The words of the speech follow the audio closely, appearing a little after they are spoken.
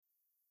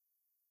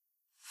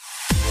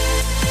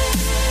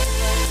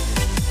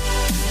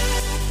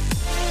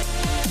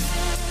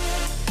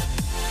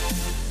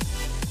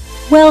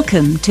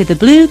Welcome to the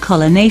Blue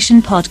Collar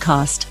Nation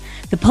podcast,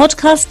 the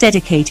podcast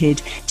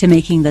dedicated to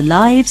making the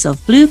lives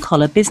of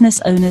blue-collar business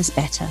owners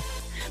better.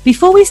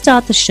 Before we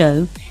start the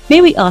show,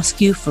 may we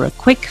ask you for a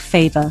quick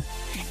favor?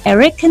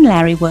 Eric and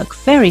Larry work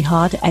very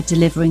hard at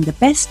delivering the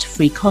best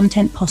free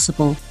content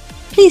possible.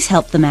 Please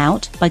help them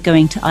out by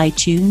going to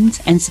iTunes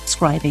and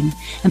subscribing,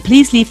 and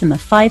please leave them a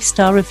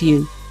 5-star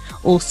review.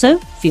 Also,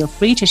 feel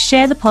free to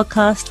share the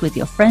podcast with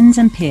your friends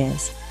and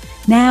peers.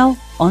 Now,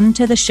 on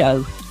to the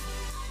show.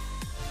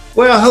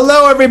 Well,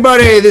 hello,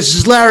 everybody. This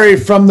is Larry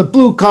from the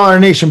Blue Collar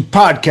Nation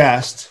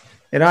podcast,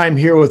 and I'm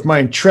here with my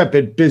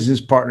intrepid business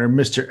partner,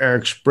 Mr.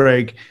 Eric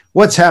Sprague.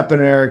 What's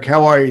happening, Eric?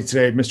 How are you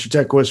today, Mr.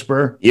 Tech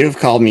Whisperer? You've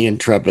called me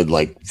intrepid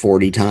like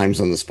 40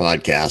 times on this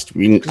podcast.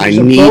 I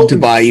need to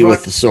buy you a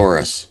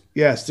thesaurus.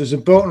 Yes, there's a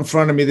boat in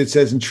front of me that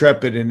says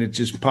intrepid, and it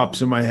just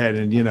pops in my head,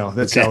 and,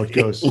 that's how it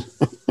goes.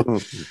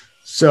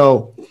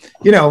 So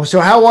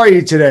how are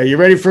you today? You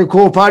ready for a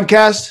cool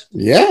podcast?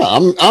 Yeah,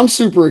 I'm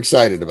super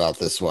excited about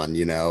this one.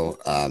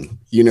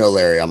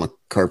 Larry, I'm a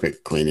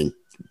carpet cleaning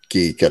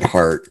geek at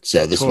heart,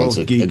 so this one's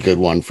a good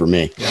one for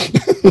me.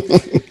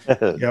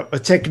 Yeah, a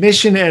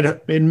technician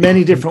in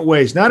many different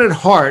ways, not at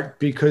heart,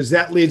 because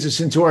that leads us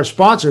into our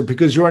sponsor,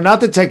 because you are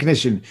not the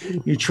technician.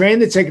 You train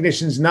the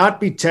technicians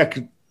not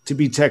to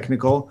be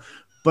technical,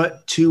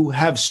 but to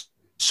have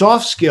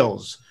soft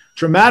skills,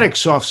 dramatic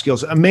soft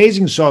skills,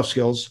 amazing soft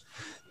skills,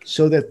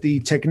 so that the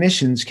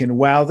technicians can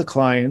wow the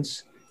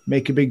clients,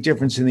 make a big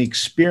difference in the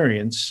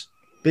experience.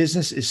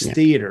 Business is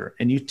theater,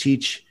 and you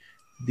teach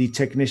the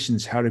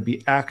technicians how to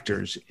be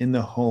actors in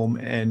the home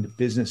and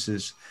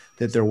businesses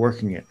that they're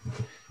working in.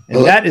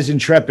 And that is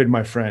intrepid,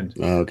 my friend.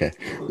 Okay.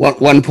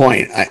 One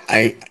point.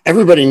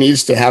 Everybody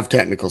needs to have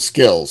technical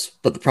skills,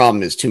 but the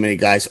problem is too many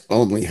guys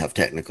only have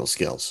technical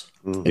skills,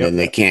 and then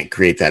they can't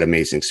create that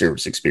amazing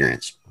service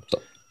experience.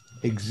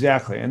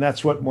 Exactly. And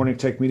that's what Morning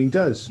Tech Meeting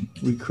does.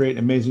 We create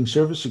an amazing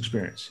service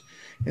experience.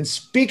 And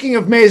speaking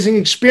of amazing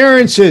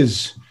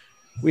experiences,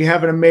 we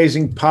have an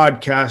amazing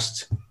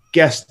podcast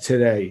guest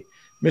today.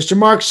 Mr.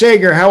 Mark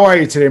Sager, how are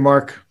you today,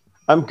 Mark?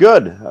 I'm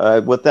good.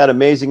 With that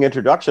amazing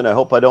introduction, I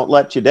hope I don't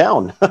let you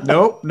down.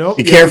 Nope.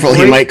 Be careful.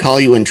 He might call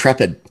you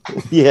intrepid.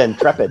 Yeah,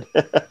 intrepid.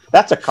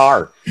 That's a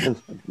car.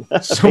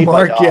 So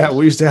Mark,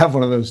 we used to have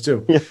one of those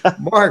too. Yeah.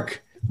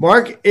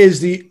 Mark is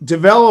the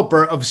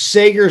developer of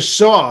Sager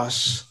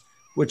Sauce,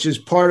 which is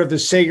part of the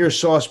Sager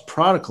Sauce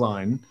product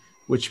line,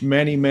 which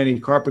many, many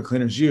carpet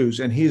cleaners use.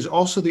 And he is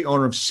also the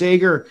owner of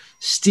Sager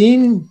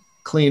Steam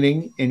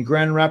Cleaning in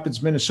Grand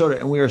Rapids, Minnesota.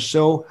 And we are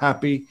so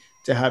happy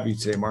to have you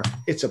today, Mark.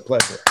 It's a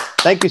pleasure.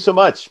 Thank you so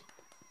much.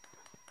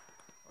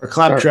 Our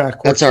clap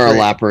track. That's our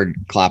elaborate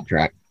clap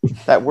track.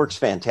 That works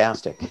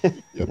fantastic.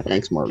 Yeah,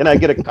 thanks, Mark. Can I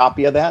get a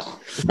copy of that?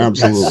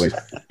 Absolutely.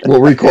 We'll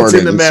record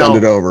it and send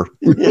it over.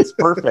 It's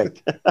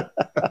perfect.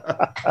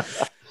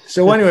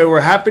 So anyway,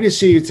 we're happy to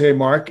see you today,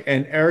 Mark.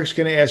 And Eric's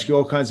going to ask you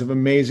all kinds of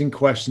amazing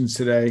questions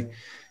today.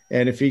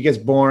 And if he gets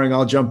boring,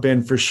 I'll jump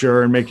in for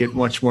sure and make it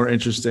much more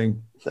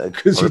interesting.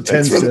 Because he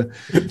tends to.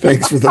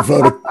 Thanks for the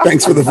vote.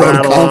 Thanks for the vote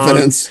of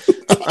confidence.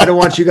 I don't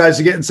want you guys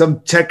to get in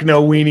some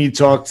techno weenie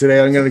talk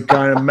today. I'm going to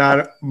kind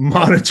of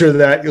monitor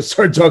that. You'll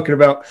start talking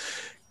about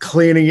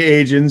cleaning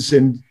agents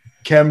and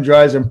chem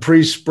dries and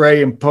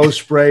pre-spray and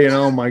post-spray, and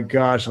oh my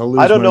gosh,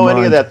 I don't know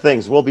any of that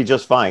things. We'll be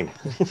just fine.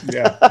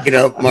 Yeah.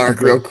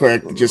 Mark, real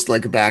quick, just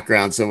like a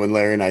background. So when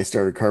Larry and I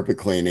started carpet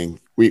cleaning,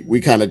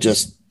 we kind of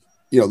just,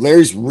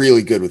 Larry's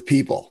really good with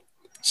people.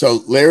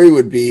 So Larry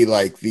would be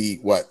like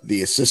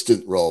the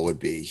assistant role would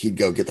be. He'd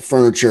go get the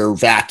furniture,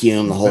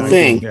 vacuum, the whole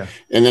thing. Yeah.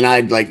 And then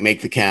I'd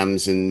make the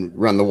chems and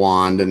run the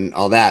wand and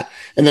all that.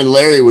 And then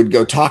Larry would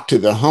go talk to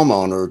the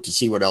homeowner to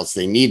see what else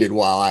they needed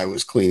while I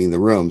was cleaning the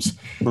rooms.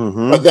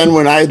 Mm-hmm. But then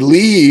when I'd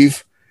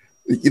leave,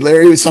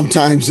 Larry would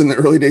sometimes in the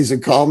early days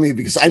would call me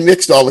because I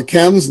mixed all the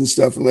chems and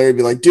stuff. And Larry'd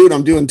be like, dude,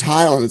 I'm doing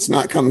tile and it's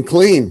not coming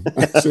clean.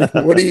 I said,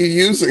 what are you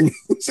using?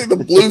 I'd say the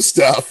blue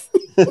stuff.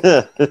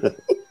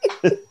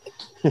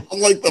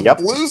 I'm like the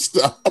blue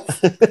stuff.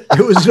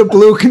 It was a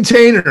blue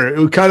container. It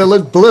would kind of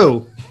look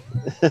blue.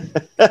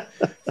 I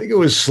think it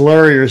was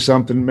slurry or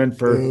something meant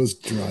for. It was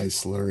dry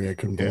slurry. I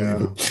couldn't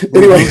believe it.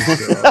 Anyway.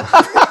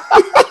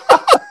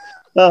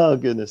 Oh,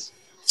 goodness.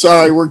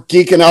 Sorry, we're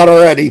geeking out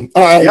already.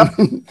 All right.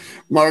 Yep.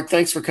 Mark,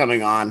 thanks for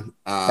coming on.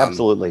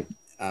 Absolutely.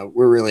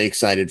 We're really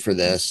excited for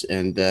this.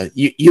 And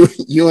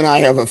you and I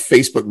have a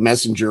Facebook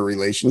Messenger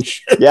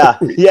relationship. Yeah.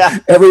 Yeah.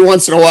 Every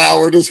once in a while,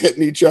 we're just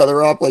hitting each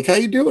other up like, how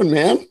you doing,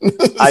 man?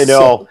 I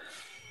know.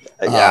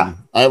 I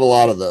have a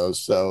lot of those.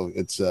 So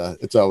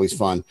it's always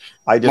fun.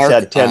 I just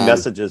had 10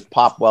 messages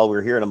pop while we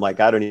were here. And I'm like,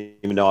 I don't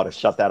even know how to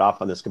shut that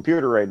off on this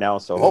computer right now.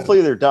 So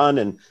hopefully they're done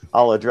and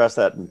I'll address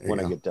that when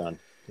I get done.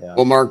 Yeah.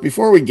 Well, Mark,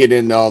 before we get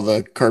into all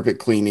the carpet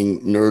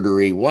cleaning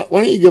nerdery, why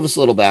don't you give us a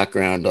little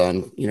background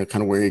on, kind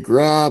of where you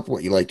grew up,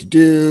 what you like to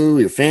do,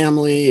 your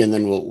family, and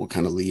then we'll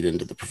kind of lead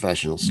into the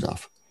professional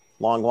stuff.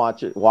 Long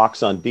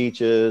walks on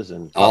beaches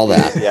and all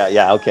that.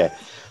 Yeah. Okay.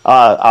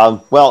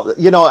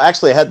 Well,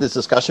 actually I had this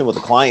discussion with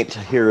a client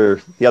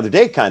here the other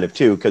day kind of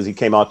too, because he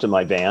came out to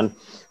my van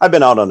I've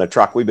been out on a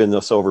truck. We've been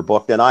this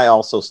overbooked, and I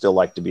also still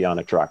like to be on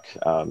a truck.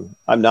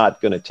 I'm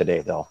not going to today,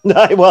 though.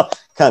 Well,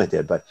 kind of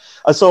did, but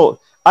so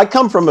I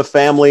come from a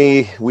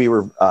family. We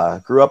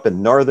grew up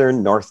in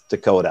northern North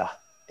Dakota,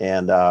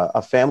 and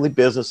a family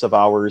business of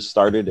ours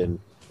started in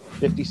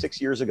 56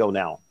 years ago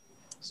now.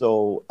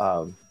 So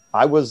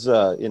I was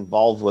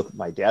involved with,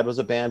 my dad was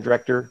a band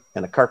director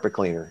and a carpet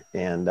cleaner,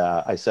 and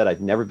I said I'd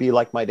never be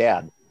like my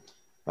dad.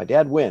 My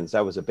dad wins.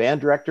 I was a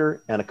band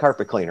director and a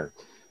carpet cleaner.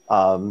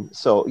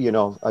 So, you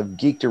know, I've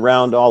geeked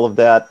around all of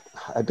that.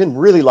 I've been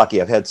really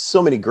lucky. I've had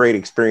so many great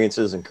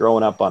experiences, and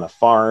growing up on a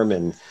farm,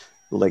 and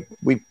like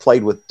we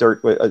played with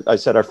dirt. I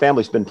said our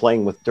family's been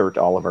playing with dirt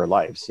all of our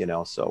lives, you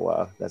know,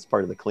 so that's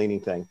part of the cleaning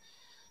thing.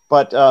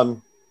 But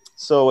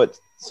so at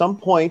some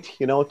point,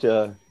 you know,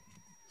 to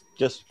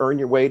just earn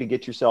your way to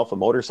get yourself a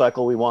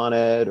motorcycle we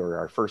wanted, or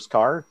our first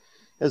car,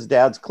 as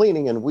dad's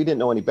cleaning, and we didn't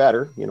know any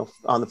better. You know,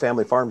 on the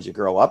family farms, you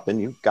grow up and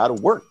you got to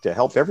work to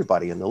help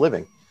everybody in the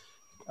living.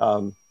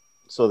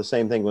 So the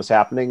same thing was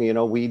happening. You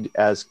know, we,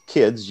 as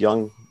kids,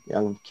 young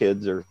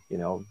kids, or, you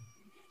know,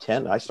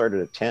 10, I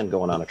started at 10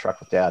 going on a truck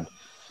with dad.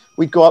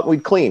 We'd go out and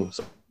we'd clean.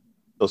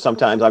 So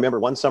sometimes, I remember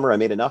one summer I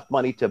made enough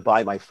money to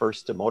buy my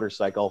first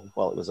motorcycle.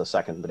 Well, it was a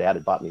second, but dad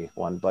had bought me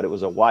one, but it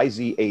was a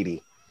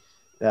YZ80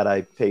 that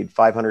I paid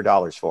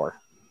 $500 for.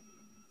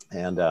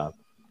 And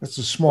that's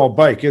a small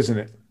bike, isn't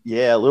it?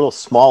 Yeah,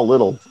 small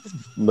little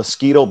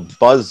mosquito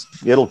buzz.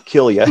 It'll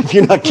kill you if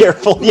you're not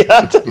careful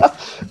yet.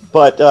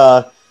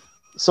 But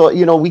so,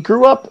 you know, we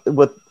grew up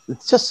with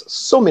just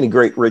so many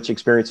great, rich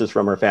experiences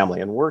from our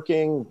family, and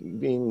working,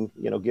 being,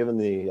 you know, given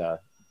the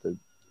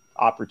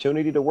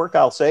opportunity to work,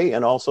 I'll say,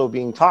 and also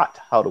being taught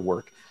how to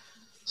work.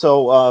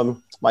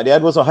 So my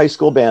dad was a high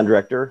school band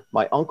director.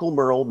 My uncle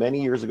Merle,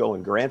 many years ago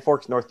in Grand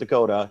Forks, North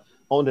Dakota,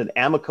 owned an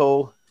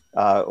Amoco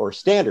or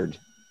standard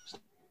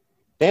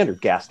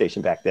gas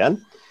station back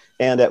then.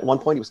 And at one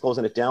point he was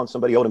closing it down.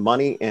 Somebody owed him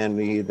money,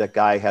 and that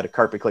guy had a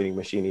carpet cleaning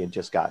machine he had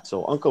just got.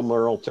 So Uncle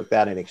Merle took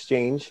that in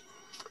exchange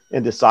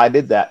and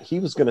decided that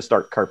he was going to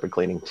start carpet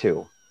cleaning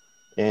too.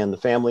 And the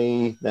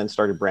family then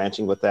started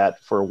branching with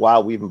that. For a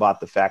while, we even bought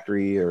the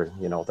factory, or,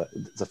 you know,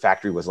 the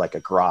factory was like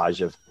a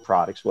garage of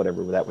products,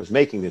 whatever that was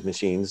making the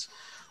machines.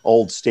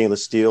 Old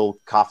stainless steel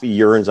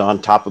coffee urns on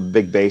top of a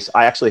big base.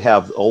 I actually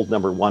have old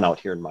number 1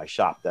 out here in my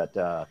shop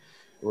that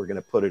we're going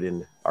to put it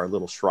in our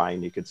little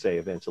shrine, you could say,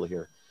 eventually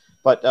here.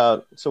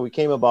 But so we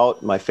came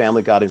about, my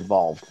family got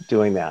involved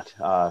doing that.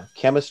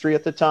 Chemistry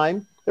at the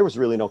time, there was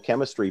really no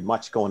chemistry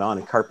much going on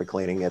in carpet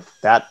cleaning at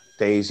that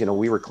days. You know,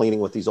 we were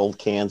cleaning with these old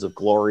cans of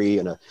Glory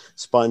and a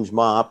sponge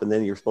mop, and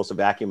then you're supposed to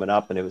vacuum it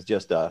up, and it was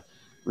just a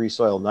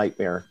resoil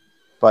nightmare.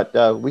 But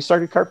we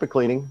started carpet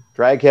cleaning,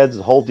 drag heads,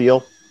 the whole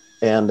deal.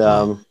 And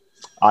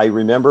I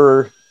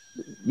remember,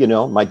 you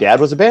know, my dad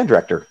was a band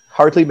director,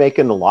 hardly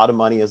making a lot of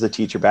money as a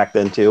teacher back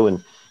then too.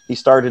 And he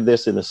started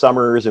this in the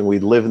summers, and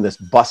we'd live in this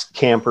bus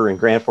camper in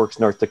Grand Forks,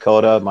 North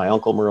Dakota. My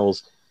Uncle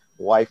Merle's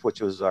wife, which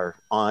was our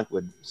aunt,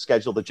 would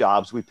schedule the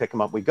jobs. We'd pick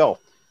them up, we'd go.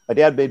 My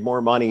dad made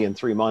more money in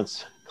 3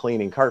 months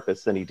cleaning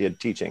carpets than he did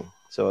teaching.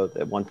 So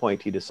at one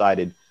point he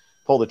decided,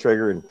 pull the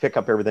trigger and pick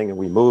up everything. And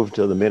we moved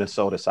to the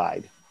Minnesota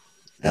side.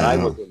 And I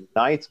was in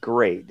 9th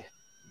grade.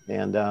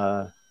 And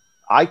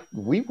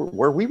we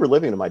were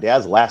living in my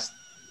dad's last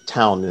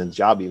town, and the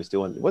job he was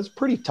doing was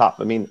pretty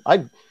tough. I mean,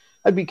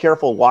 I'd be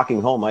careful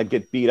walking home. I'd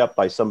get beat up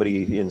by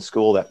somebody in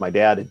school that my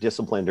dad had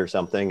disciplined or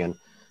something. And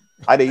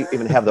I didn't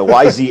even have the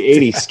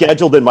YZ80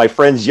 scheduled in my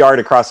friend's yard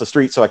across the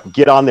street so I could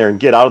get on there and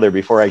get out of there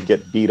before I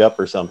get beat up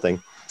or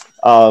something.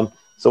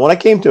 So when I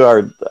came to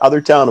our other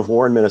town of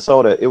Warren,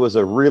 Minnesota, it was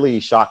a really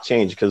shock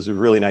change because it was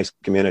a really nice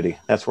community.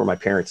 That's where my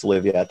parents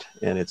live yet.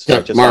 And it's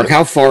just Mark,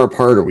 how far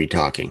apart are we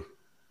talking?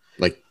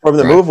 Like from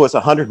the move was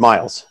 100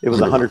 miles. It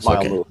was a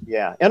 100-mile move.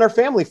 Yeah. And our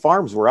family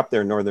farms were up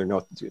there in northern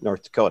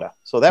North Dakota.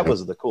 So that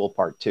was the cool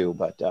part too.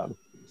 But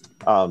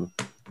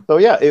so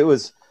yeah, it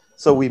was.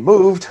 So we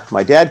moved.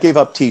 My dad gave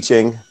up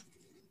teaching.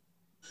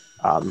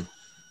 You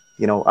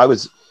know,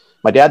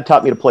 my dad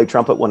taught me to play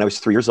trumpet when I was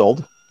 3 years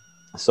old.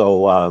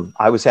 So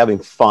I was having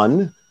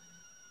fun,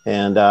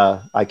 and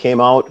I came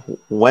out,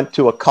 went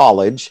to a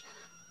college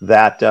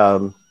that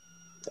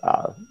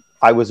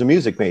I was a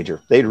music major.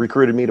 They'd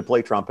recruited me to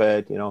play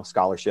trumpet, you know,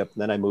 scholarship.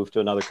 And then I moved to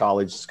another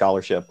college,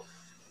 scholarship.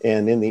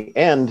 And in the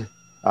end,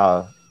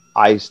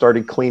 I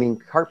started cleaning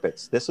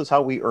carpets. This is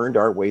how we earned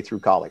our way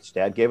through college.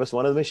 Dad gave us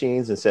one of the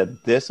machines and said,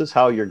 this is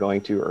how you're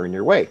going to earn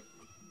your way.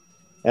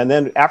 And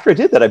then after I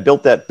did that, I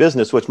built that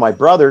business, which my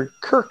brother,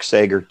 Kirk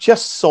Sager,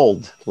 just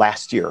sold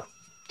last year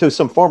to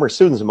some former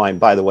students of mine,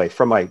 by the way,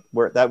 from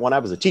when I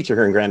was a teacher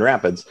here in Grand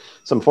Rapids.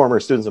 Some former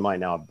students of mine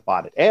now have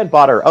bought it and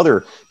bought our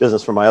other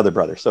business from my other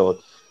brother. So it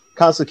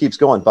constantly keeps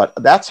going. But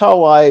that's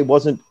how I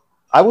wasn't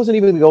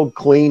even going to go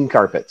clean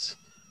carpets.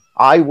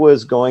 I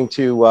was going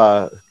to,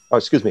 I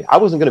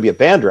wasn't going to be a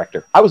band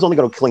director. I was only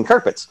going to clean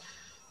carpets.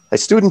 A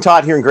student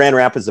taught here in Grand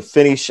Rapids to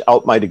finish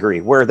out my degree,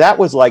 where that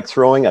was like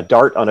throwing a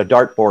dart on a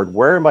dartboard.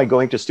 Where am I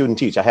going to student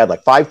teach? I had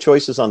like 5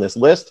 choices on this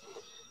list,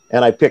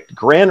 and I picked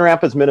Grand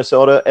Rapids,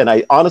 Minnesota. And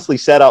I honestly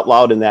said out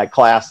loud in that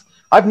class,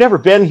 I've never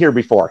been here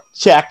before.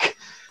 Check.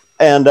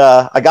 And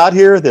I got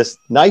here, this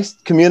nice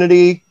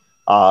community,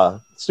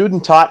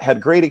 student taught,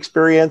 had great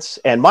experience.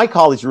 And my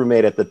college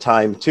roommate at the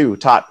time too,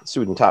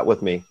 student taught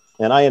with me.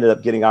 And I ended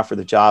up getting offered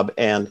the job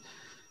and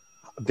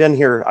been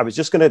here. I was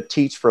just going to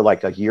teach for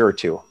like a year or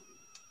two.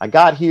 I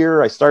got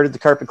here, I started the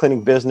carpet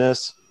cleaning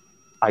business.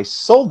 I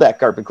sold that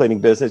carpet cleaning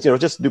business,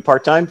 just to do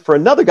part-time for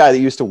another guy that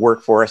used to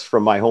work for us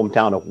from my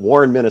hometown of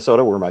Warren,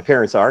 Minnesota, where my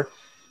parents are.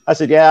 I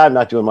said, yeah, I'm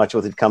not doing much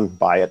with it. Come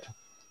buy it.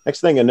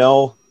 Next thing I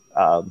know,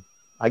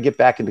 I get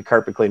back into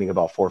carpet cleaning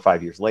about 4 or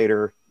 5 years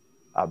later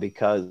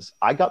because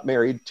I got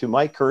married to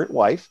my current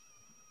wife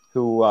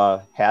who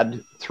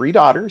had 3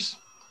 daughters.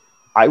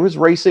 I was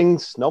racing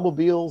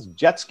snowmobiles,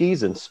 jet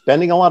skis, and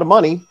spending a lot of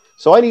money.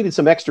 So I needed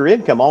some extra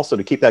income also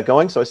to keep that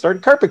going. So I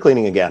started carpet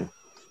cleaning again.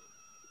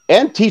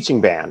 And teaching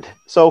band.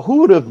 So who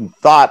would have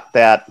thought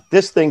that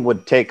this thing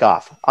would take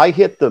off? I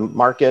hit the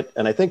market,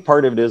 and I think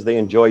part of it is they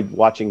enjoyed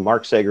watching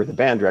Mark Sager, the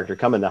band director,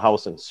 come in the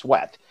house and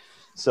sweat.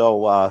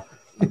 So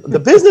the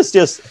business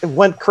just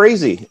went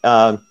crazy.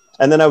 And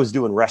then I was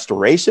doing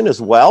restoration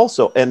as well.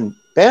 So, and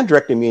band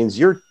directing means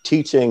you're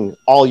teaching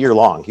all year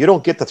long. You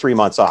don't get the 3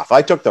 months off.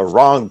 I took the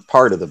wrong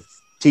part of the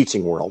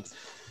teaching world.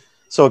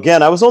 So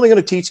again, I was only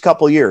going to teach a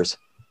couple of years.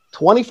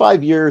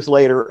 25 years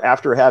later,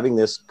 after having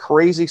this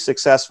crazy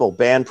successful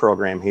band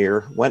program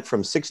here, went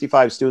from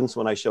 65 students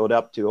when I showed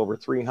up to over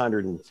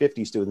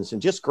 350 students in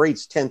just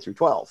grades 10 through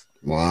 12.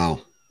 Wow.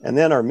 And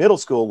then our middle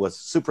school was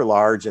super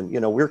large. And,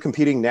 we're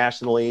competing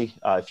nationally.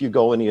 If you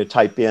go and you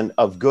type in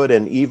Of Good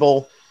and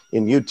Evil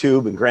in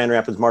YouTube and Grand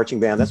Rapids Marching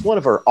Band, that's one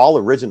of our all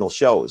original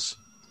shows.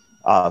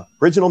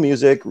 Original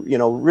music,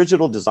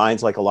 original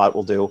designs like a lot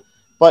will do.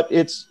 But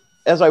it's,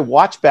 as I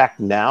watch back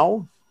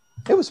now,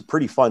 it was a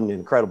pretty fun,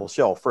 incredible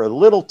show for a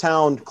little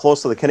town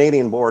close to the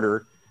Canadian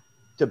border.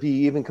 To be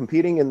even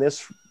competing in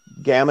this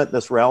gamut,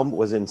 this realm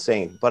was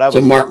insane. But I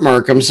was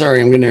Mark, I'm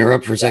sorry, I'm going to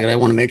interrupt for a second. I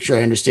want to make sure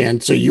I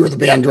understand. So you were the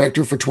band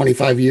director for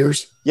 25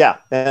 years? Yeah,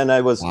 and I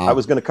was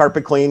going to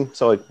carpet clean.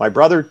 So my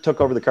brother took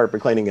over the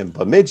carpet cleaning in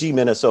Bemidji,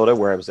 Minnesota,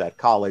 where I was at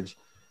college,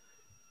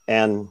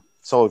 and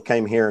so it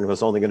came here and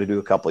was only going to do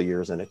a couple of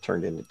years, and it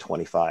turned into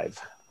 25.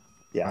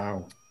 Yeah,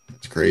 wow,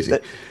 that's crazy.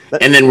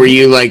 And then were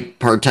you like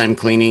part-time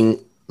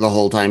cleaning the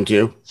whole time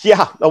too?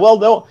 Yeah. Well,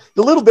 no,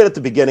 a little bit at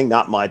the beginning,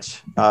 not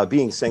much.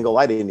 Being single,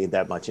 I didn't need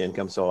that much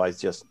income. So I was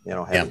just,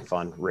 having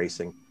fun,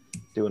 racing,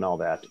 doing all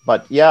that.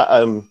 But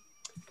yeah,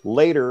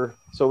 later,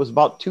 so it was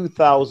about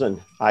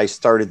 2000, I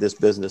started this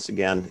business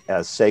again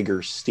as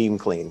Sager Steam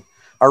Clean.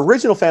 Our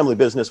original family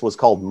business was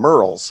called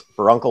Merle's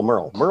for Uncle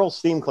Merle. Merle's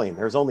Steam Clean.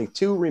 There's only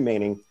 2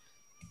 remaining.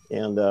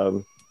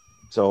 And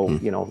so,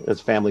 as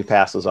family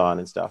passes on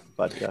and stuff,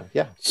 but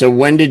yeah. So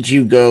when did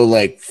you go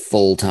like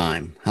full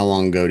time? How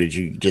long ago did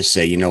you just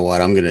say, you know what,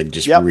 I'm going to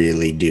just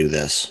really do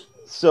this?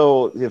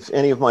 So if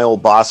any of my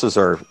old bosses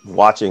are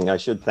watching, I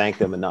should thank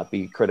them and not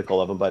be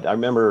critical of them. But I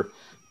remember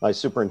my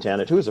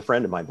superintendent, who is a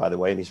friend of mine, by the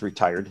way, and he's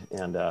retired.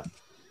 And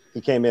he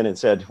came in and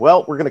said,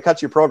 well, we're going to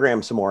cut your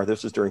program some more.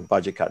 This was during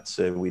budget cuts.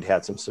 We'd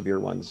had some severe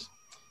ones.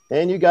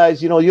 And you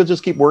guys, you'll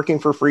just keep working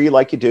for free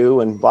like you do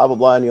and blah, blah,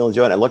 blah. And you'll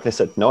enjoy it. And I looked and I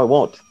said, no, I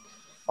won't.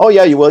 Oh,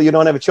 yeah, you will. You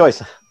don't have a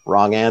choice.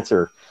 Wrong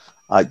answer.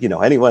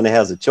 Anyone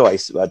has a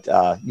choice, but,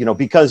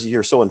 because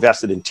you're so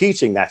invested in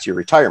teaching, that's your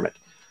retirement.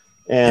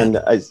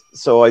 And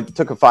so I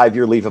took a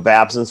 5-year leave of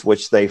absence,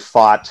 which they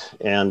fought.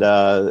 And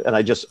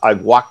I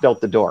walked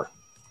out the door.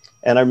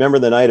 And I remember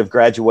the night of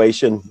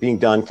graduation being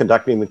done,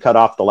 conducting the cut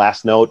off the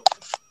last note,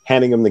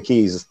 handing them the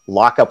keys,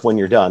 lock up when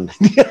you're done.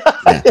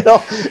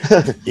 Yeah.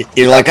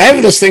 You're like, I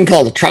have this thing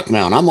called a truck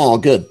mount. I'm all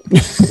good.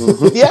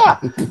 Yeah.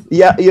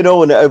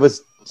 And it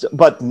was,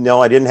 but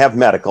no, I didn't have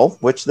medical,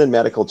 which then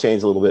medical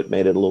changed a little bit,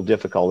 made it a little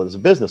difficult as a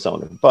business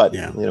owner. But,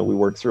 we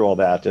worked through all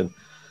that.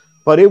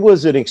 But it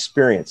was an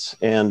experience.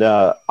 And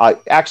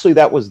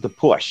that was the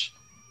push.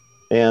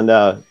 And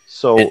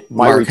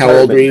Mark, how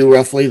old were you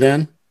roughly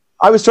then?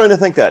 I was trying to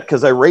think that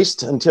because I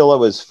raced until I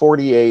was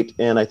 48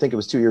 and I think it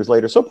was 2 years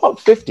later. So about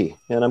 50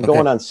 and I'm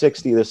going on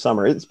 60 this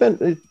summer.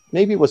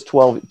 Maybe it was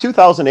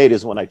 2008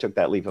 is when I took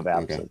that leave of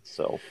absence.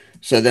 Okay.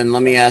 So then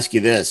let me ask you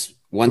this.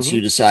 Once you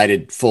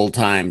decided full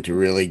time to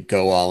really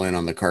go all in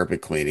on the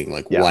carpet cleaning,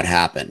 what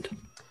happened?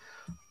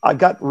 I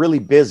got really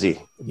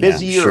busy. I'm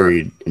sure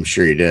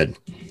you did.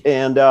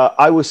 And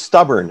I was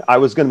stubborn. I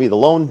was going to be the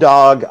lone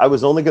dog. I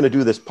was only going to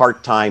do this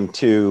part-time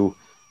to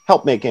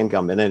help make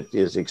income. And it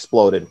is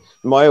exploded.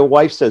 My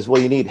wife says, well,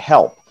 you need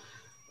help.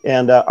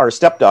 And our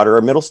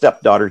middle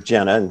stepdaughter,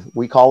 Jenna, and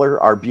we call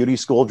her our beauty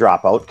school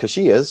dropout because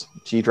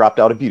she dropped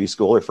out of beauty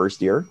school her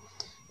first year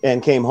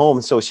and came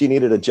home. So she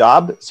needed a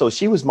job. So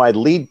she was my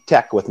lead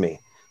tech with me.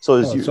 So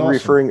as you were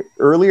referring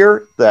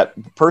earlier, that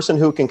person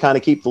who can kind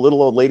of keep the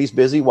little old ladies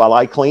busy while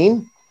I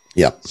clean.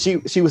 Yeah.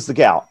 She was the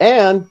gal,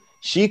 and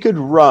she could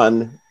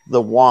run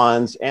the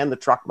wands and the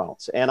truck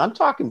mounts. And I'm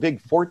talking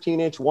big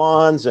 14-inch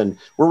wands, and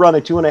we're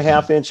running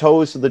 2.5-inch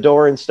hose to the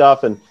door and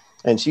stuff. And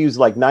And she was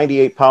like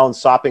 98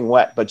 pounds, sopping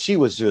wet, but she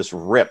was just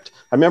ripped.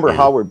 I remember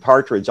Howard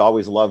Partridge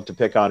always loved to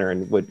pick on her,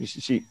 and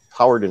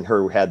Howard and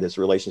her had this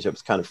relationship.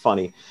 It's kind of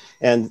funny.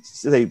 And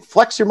so they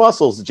flex your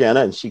muscles,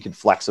 Jenna, and she could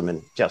flex them,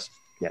 and just,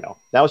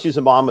 now she's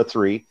a mom of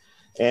 3,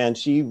 and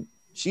she's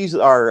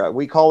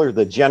we call her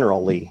the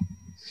General Lee.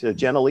 The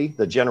General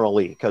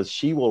Lee, because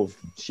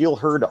she'll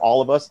herd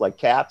all of us like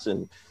cats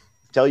and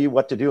tell you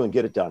what to do and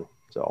get it done.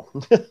 So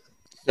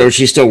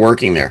she's still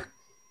working there.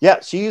 Yeah,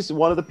 she's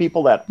one of the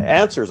people that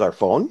answers our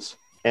phones,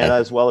 and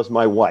as well as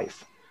my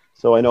wife.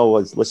 So I know I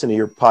was listening to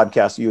your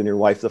podcast, you and your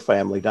wife, The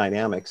Family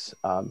Dynamics.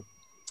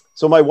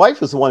 So my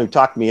wife was the one who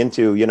talked me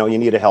into, you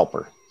need a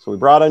helper. So we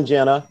brought on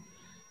Jenna,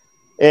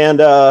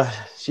 and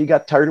she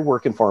got tired of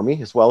working for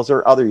me, as well as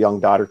her other young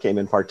daughter came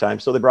in part-time.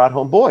 So they brought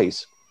home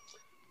boys.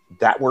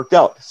 That worked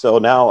out. So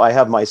now I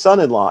have my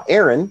son-in-law,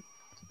 Aaron,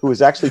 who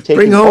is actually taking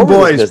Bring home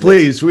boys,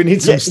 please. We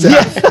need some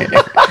stuff.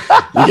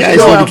 You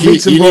guys need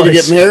to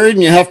get married,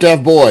 and you have to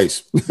have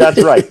boys.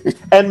 That's right.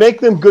 And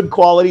make them good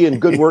quality and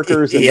good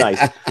workers and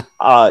nice.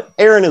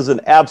 Aaron is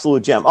an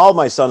absolute gem. All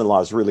my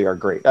son-in-laws really are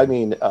great. I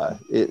mean,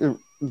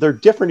 they're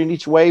different in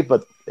each way,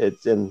 but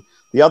it's in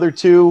the other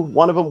two.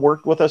 One of them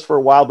worked with us for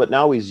a while, but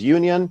now he's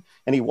union,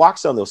 and he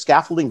walks on those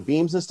scaffolding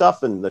beams and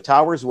stuff and the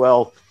towers.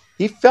 Well,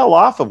 he fell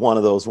off of one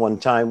of those one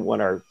time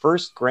when our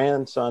first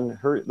grandson,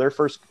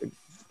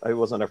 it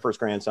wasn't our first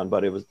grandson,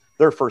 but it was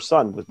their first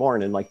son was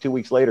born. And like 2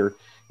 weeks later,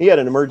 he had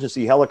an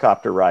emergency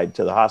helicopter ride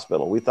to the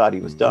hospital. We thought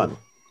he was done,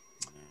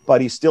 but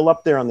he's still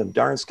up there on the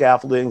darn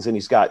scaffoldings, and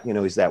he's got,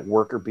 he's that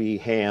worker bee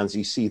hands.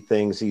 He sees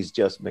things. He's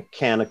just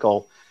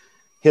mechanical.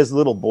 His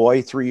little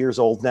boy, 3 years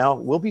old now,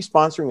 will be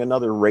sponsoring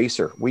another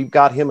racer. We've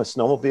got him a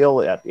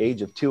snowmobile at the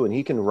age of 2, and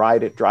he can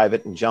ride it, drive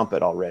it, and jump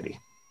it already.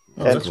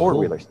 And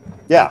four-wheelers.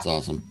 Yeah. That's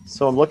awesome.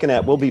 So I'm looking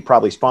at, we'll be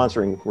probably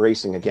sponsoring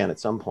racing again at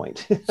some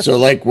point. So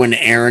like when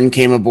Aaron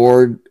came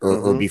aboard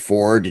or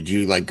before, did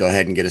you like go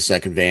ahead and get a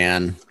second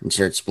van and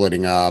start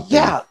splitting up?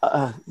 Yeah.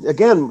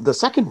 Again, the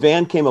second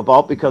van came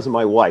about because of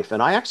my wife,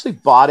 and I actually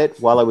bought it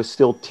while I was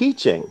still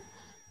teaching,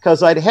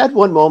 because I'd had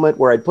one moment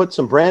where I'd put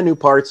some brand new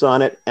parts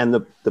on it, and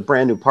the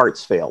brand new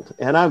parts failed.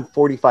 And I'm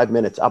 45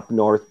 minutes up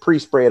north,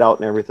 pre-sprayed out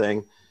and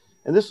everything.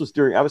 And this was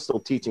I was still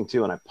teaching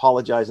too. And I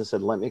apologized and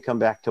said, let me come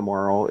back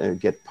tomorrow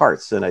and get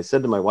parts. And I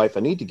said to my wife,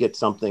 I need to get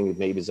something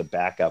maybe as a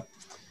backup.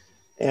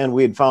 And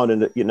we had found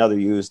another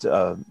used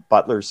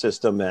Butler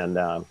system. And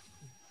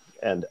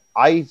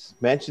I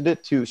mentioned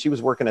it she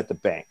was working at the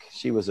bank.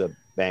 She was a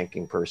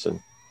banking person.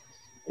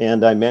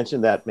 And I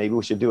mentioned that maybe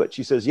we should do it.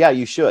 She says, yeah,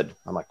 you should.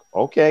 I'm like,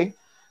 okay.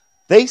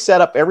 They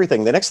set up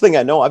everything. The next thing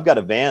I know, I've got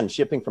a van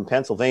shipping from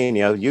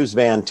Pennsylvania, used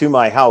van, to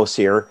my house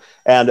here.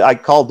 And I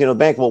called, the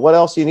bank. Well, what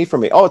else do you need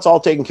from me? Oh, it's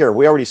all taken care of.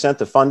 We already sent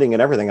the funding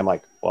and everything. I'm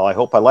like, well, I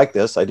hope I like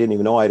this. I didn't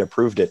even know I'd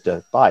approved it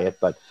to buy it.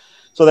 But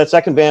so that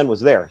second van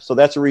was there. So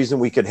that's the reason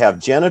we could have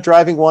Jenna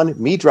driving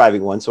one, me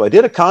driving one. So I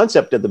did a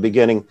concept at the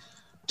beginning,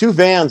 2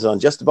 vans on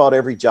just about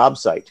every job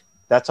site.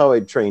 That's how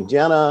I'd train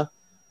Jenna.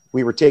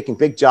 We were taking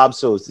big jobs.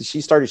 So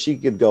she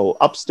could go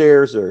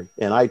upstairs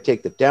and I'd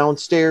take the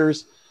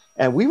downstairs.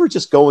 And we were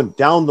just going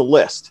down the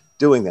list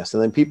doing this.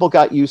 And then people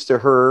got used to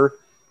her.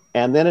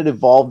 And then it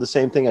evolved the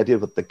same thing I did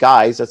with the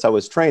guys. That's how I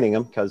was training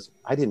them, because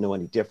I didn't know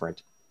any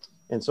different.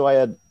 And so I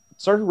had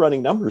started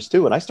running numbers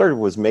too. And I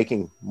was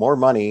making more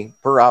money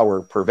per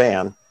hour per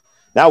van.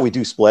 Now we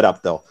do split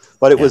up though.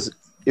 But it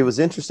was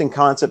interesting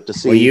concept to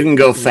see. Well, you can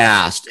go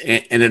fast.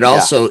 And it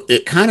also,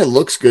 it kind of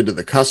looks good to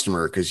the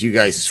customer, because you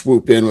guys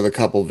swoop in with a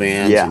couple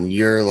vans and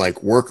you're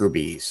like worker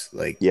bees.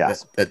 Like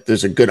that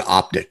there's a good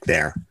optic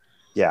there.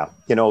 Yeah.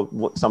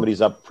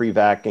 Somebody's up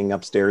pre-vacing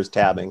upstairs,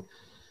 tabbing.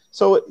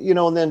 So,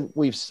 and then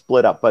we've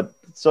split up. But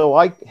so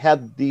I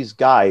had these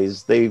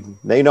guys, they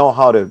know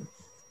how to,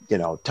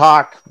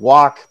 talk,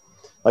 walk.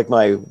 Like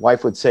my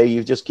wife would say,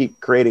 you just keep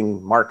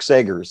creating Mark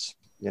Sagers,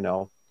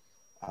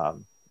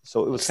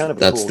 so it was kind of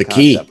that's the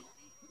key.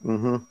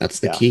 Mm-hmm. That's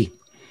the key.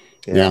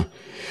 Yeah.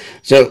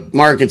 So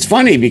Mark, it's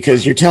funny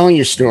because you're telling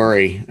your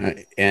story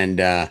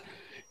and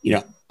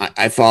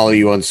I follow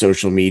you on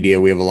social media.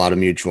 We have a lot of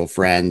mutual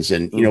friends,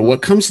 and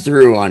what comes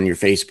through on your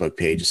Facebook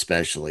page,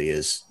 especially,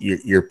 is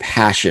your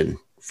passion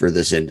for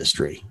this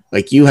industry.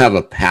 Like you have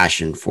a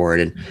passion for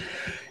it, and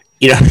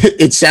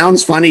it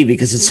sounds funny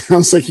because it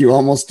sounds like you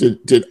almost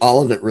did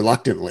all of it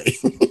reluctantly.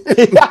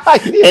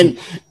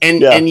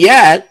 And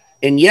yet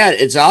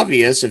it's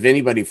obvious if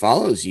anybody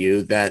follows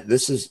you that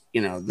this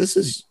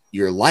is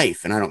your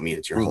life. And I don't mean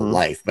it's your whole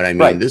life, but I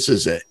mean, this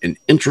is an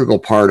integral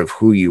part of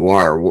who you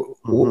are.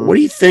 What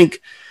do you think?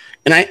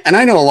 And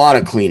I know a lot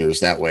of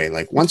cleaners that way.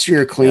 Like once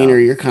you're a cleaner,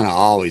 you're kind of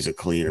always a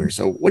cleaner.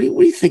 So what do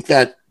you think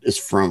that is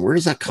from? Where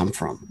does that come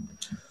from?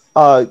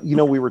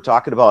 We were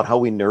talking about how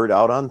we nerd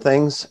out on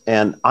things,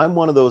 and I'm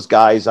one of those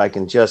guys. I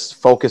can just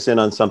focus in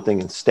on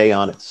something and stay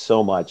on it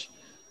so much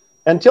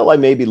until I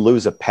maybe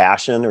lose a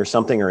passion or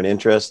something or an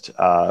interest.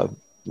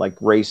 Like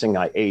racing,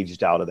 I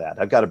aged out of that.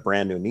 I've got a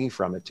brand new knee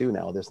from it too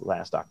now, this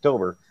last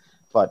October.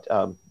 But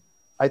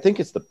I think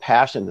it's the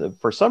passion.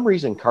 For some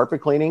reason,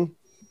 carpet cleaning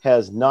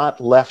has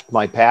not left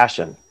my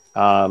passion.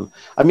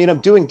 I mean,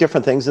 I'm doing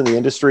different things in the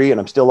industry and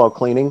I'm still out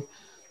cleaning,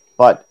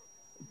 but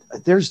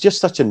there's just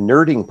such a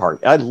nerding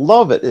part. I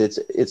love it.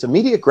 It's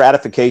immediate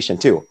gratification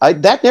too.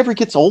 That never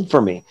gets old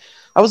for me.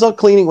 I was out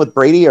cleaning with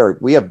Brady, or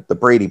we have the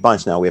Brady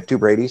bunch now. We have 2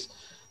 Bradys,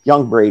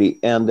 young Brady.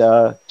 And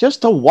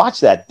just to watch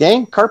that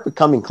dang carpet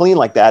coming clean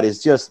like that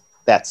is just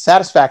that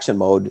satisfaction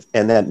mode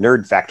and that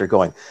nerd factor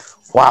going,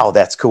 wow,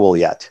 that's cool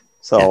yet.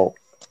 So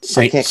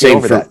I can't get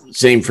over that.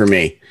 Same for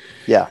me.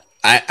 Yeah.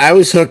 I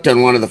was hooked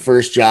on one of the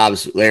first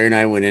jobs. Larry and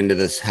I went into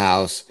this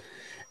house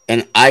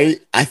and I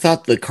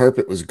thought the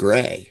carpet was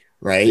gray.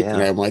 Right. Yeah.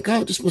 And I'm like,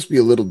 oh, this must be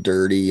a little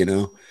dirty, you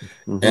know?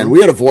 And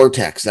we had a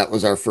Vortex. That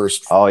was our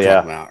first. Oh, yeah.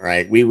 Out,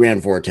 right. We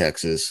ran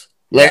Vortexes.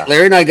 Yeah.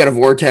 Larry and I got a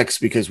Vortex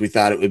because we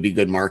thought it would be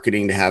good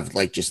marketing to have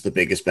like just the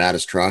biggest,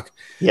 baddest truck.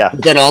 Yeah.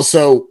 But then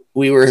also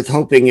we were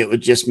hoping it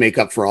would just make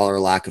up for all our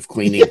lack of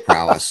cleaning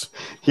prowess.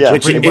 Yeah.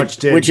 Which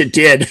it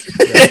did.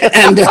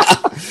 And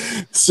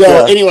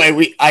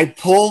anyway, I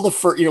pull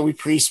the we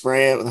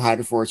pre-spray it with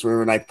Hydroforce,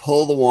 whatever, and I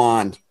pull the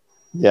wand.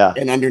 Yeah.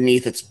 And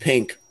underneath it's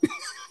pink.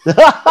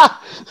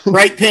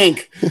 Bright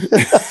pink.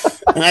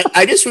 And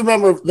I just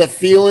remember the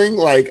feeling,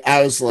 like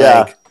I was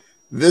like,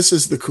 this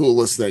is the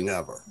coolest thing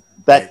ever.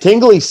 That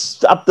tingly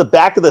up the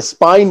back of the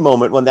spine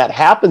moment when that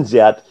happens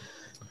yet.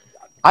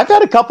 I've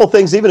had a couple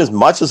things, even as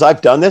much as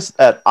I've done this,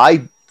 that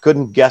I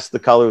couldn't guess the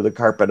color of the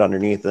carpet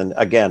underneath. And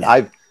again,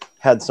 I've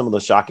had some of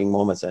those shocking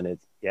moments, and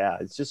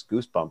it's just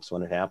goosebumps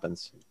when it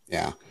happens.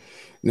 Yeah.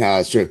 No,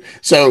 it's true.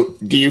 So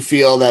do you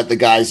feel that the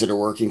guys that are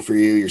working for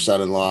you, your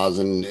son-in-laws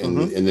and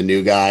the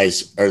new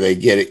guys, are they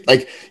getting,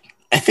 like,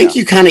 I think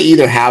you kind of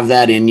either have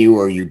that in you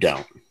or you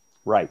don't.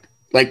 Right.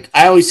 Like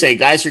I always say,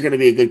 guys are going to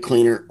be a good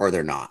cleaner or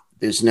they're not.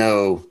 There's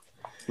no,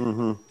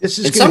 This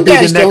is going to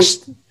be the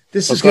next,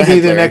 this is going to be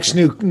the next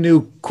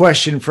new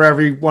question for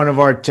every one of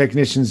our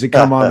technicians that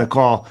come on the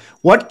call.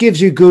 What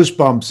gives you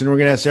goosebumps? And we're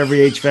going to ask every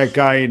HVAC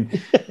guy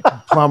and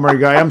plumber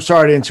guy. I'm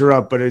sorry to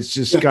interrupt, but it's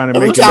just kind of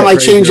every time I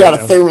change out a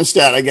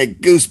thermostat, I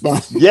get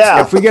goosebumps.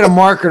 Yeah. If we get a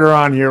marketer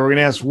on here, we're going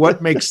to ask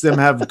what makes them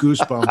have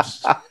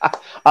goosebumps.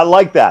 I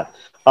like that.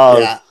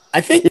 I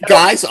think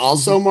guys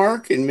also,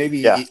 Mark, and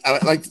maybe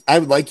I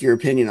would like your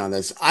opinion on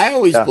this. I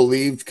always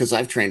believed, because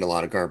I've trained a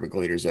lot of carpet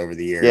cleaners over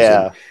the years.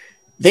 Yeah.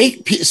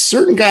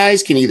 Certain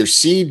guys can either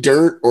see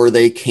dirt or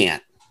they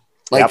can't.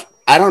 Like,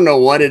 I don't know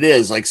what it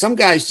is. Like some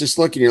guys just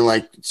look and you're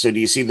like, so do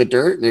you see the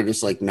dirt? And they're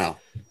just like, no.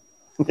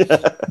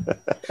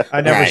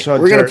 I never saw.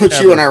 We're going to put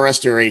you in our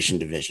restoration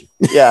division.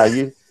 Yeah.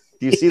 Do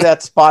you see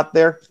that spot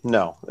there?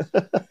 No.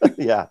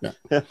 Yeah.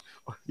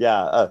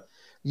 Yeah.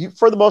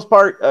 For the most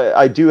part,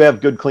 I do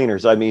have good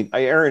cleaners. I mean,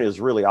 Aaron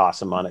is really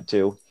awesome on it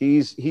too.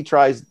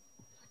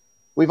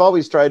 We've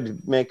always tried to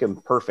make him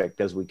perfect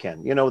as we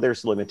can. You know,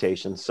 there's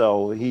limitations.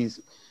 So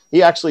he's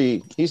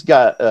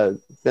got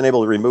been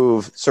able to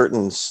remove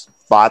certain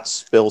spots,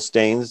 spill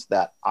stains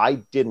that I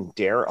didn't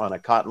dare on a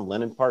cotton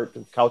linen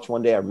couch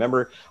one day. I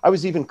remember I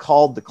was even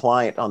called the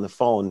client on the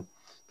phone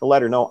to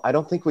let her know, I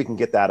don't think we can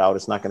get that out.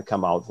 It's not going to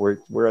come out.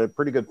 We're at a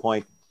pretty good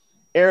point.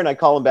 Aaron, I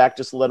call him back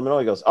just to let him know.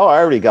 He goes, oh, I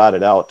already got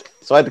it out.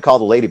 So I had to call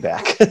the lady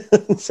back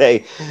and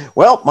say,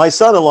 well, my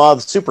son-in-law,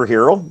 the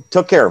superhero,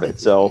 took care of it.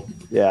 So,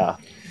 yeah.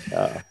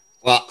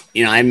 Well,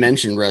 you know, I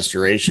mentioned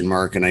restoration,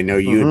 Mark, and I know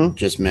you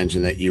just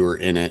mentioned that you were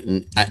in it.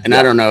 And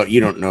I don't know, you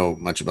don't know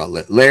much about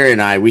Larry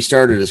and I, we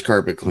started as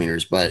carpet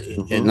cleaners, but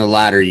in the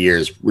latter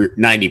years,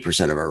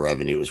 90% of our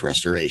revenue was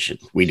restoration.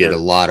 We did a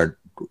lot of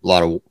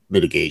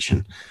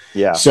mitigation.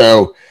 Yeah.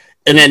 So,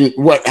 and then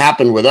what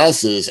happened with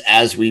us is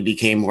as we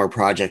became more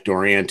project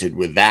oriented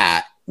with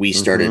that, we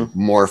started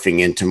morphing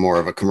into more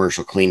of a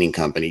commercial cleaning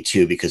company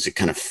too, because it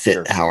kind of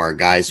fit how our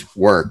guys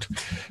worked.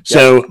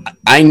 So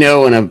I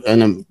know in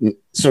a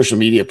social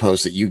media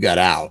post that you got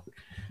out.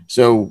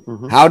 So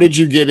how did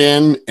you get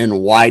in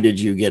and why did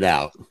you get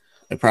out?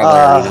 I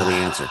probably already know the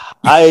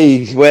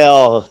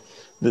answer.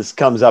 This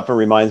comes up and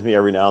reminds me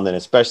every now and then,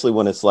 especially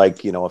when it's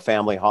like, you know, a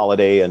family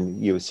holiday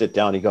and you sit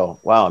down and you go,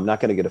 wow, I'm not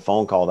going to get a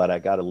phone call that I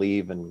got to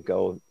leave and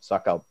go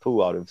suck out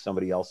poo out of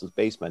somebody else's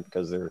basement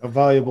because they're how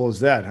valuable is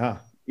that, huh?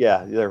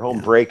 Yeah. They're home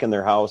breaking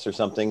their house or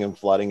something and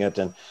flooding it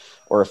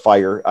or a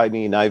fire. I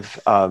mean,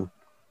 just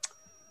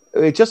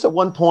at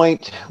one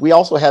point, we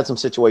also had some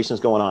situations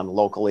going on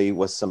locally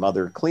with some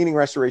other cleaning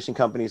restoration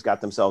companies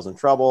got themselves in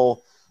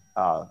trouble,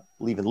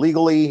 leaving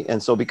legally.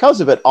 And so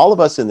because of it, all of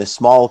us in this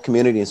small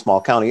community and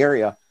small county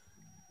area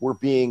were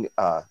being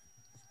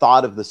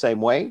thought of the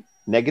same way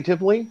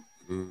negatively.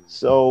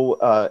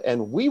 So,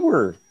 and we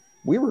were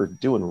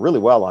doing really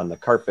well on the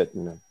carpet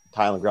and the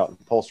tile and grout and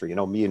upholstery, you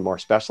know, me and more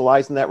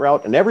specialized in that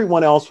route. And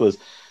everyone else was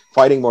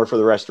fighting more for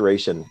the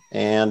restoration.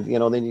 And, you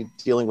know, then you're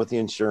dealing with the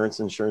insurance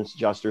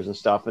adjusters and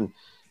stuff. And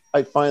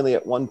I finally,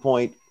 at one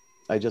point,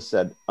 I just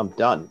said, I'm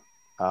done.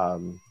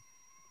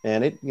 And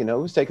it, you know,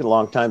 it was taking a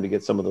long time to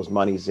get some of those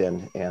monies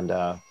in.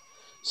 And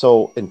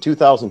so in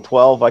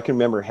 2012, I can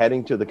remember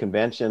heading to the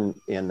convention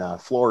in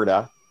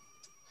Florida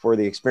for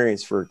the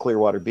experience for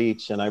Clearwater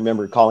Beach. And I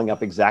remember calling up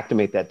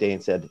Xactimate that day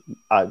and said,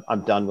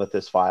 I'm done with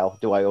this file.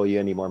 Do I owe you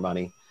any more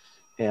money?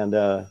 And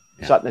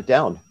shutting it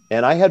down.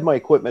 And I had my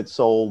equipment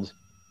sold,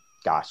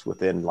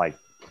 within like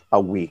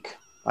a week.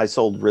 I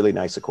sold really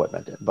nice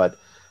equipment, but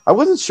I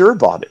wasn't sure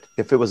about it,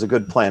 if it was a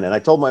good plan. And I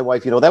told my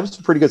wife, that was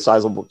a pretty good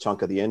sizable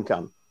chunk of the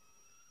income.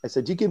 I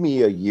said, you give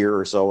me a year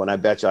or so, and I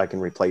bet you I can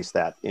replace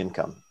that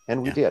income.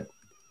 And we did.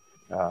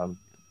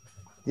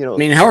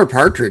 Howard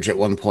Partridge at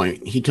one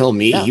point, he told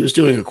me he was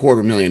doing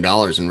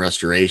 $250,000 in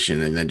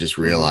restoration and then just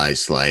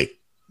realized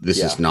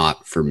this is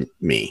not for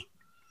me.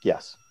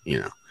 Yes.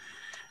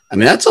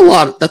 That's a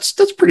lot. That's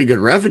pretty good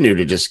revenue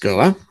to just go,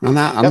 I'm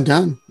out. I'm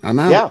done. I'm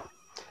out. Yeah.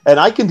 And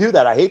I can do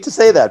that. I hate to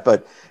say that,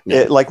 but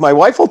like my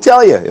wife will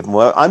tell you, if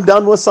I'm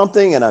done with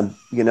something and I'm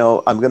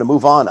going to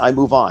move on, I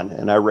move on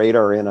and I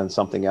radar in on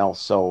something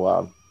else.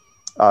 So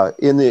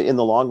in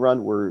the long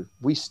run,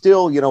 we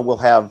still, we'll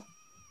have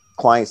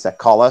clients that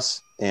call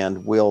us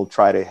and we'll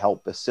try to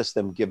help assist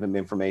them, give them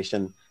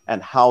information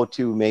and how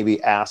to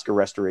maybe ask a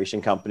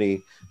restoration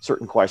company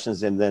certain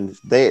questions. And then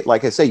they,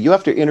 like I say, you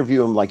have to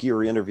interview them like you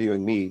were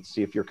interviewing me,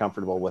 see if you're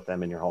comfortable with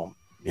them in your home.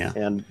 Yeah.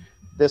 And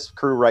this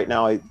crew right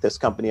now, this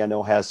company I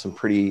know has some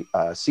pretty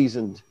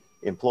seasoned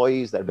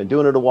employees that have been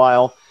doing it a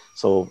while.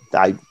 So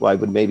I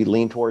would maybe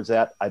lean towards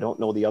that. I don't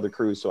know the other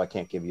crews, so I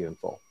can't give you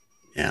info.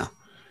 Yeah.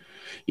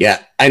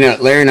 Yeah. I know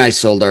Larry and I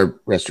sold our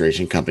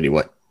restoration company,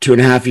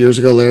 2.5 years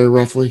ago, Larry,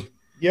 roughly?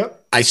 Yep.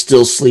 I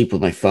still sleep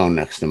with my phone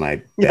next to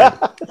my bed.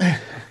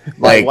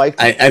 Larry,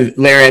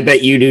 I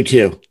bet you do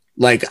too.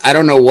 I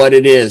don't know what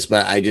it is,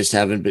 but I just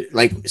haven't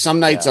been some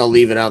nights I'll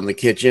leave it out in the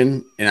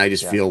kitchen and I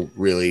just feel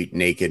really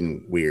naked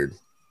and weird.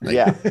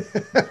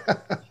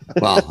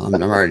 Well,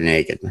 I'm already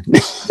naked.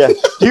 Do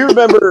you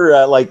remember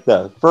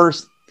the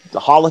first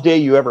holiday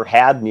you ever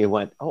had and you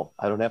went, oh,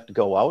 I don't have to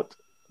go out?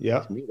 Yeah.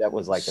 To me, that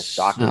was like a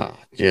shock. Oh,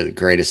 yeah, the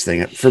greatest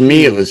thing. For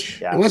me, it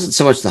wasn't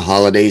so much the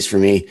holidays for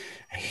me.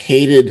 I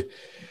hated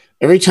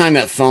every time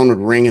that phone would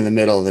ring in the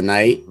middle of the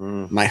night,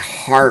 my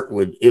heart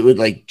would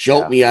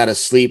jolt me out of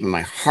sleep and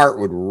my heart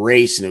would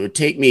race and it would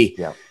take me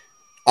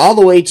all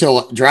the way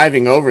till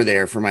driving over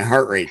there for my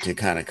heart rate to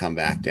kind of come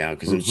back down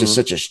because it was just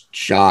such a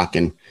shock.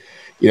 And,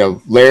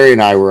 Larry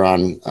and I were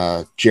on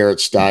Jarrett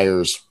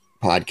Steyer's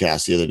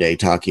podcast the other day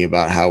talking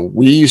about how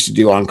we used to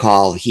do on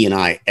call, he and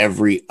I,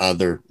 every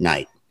other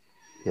night.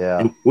 Yeah.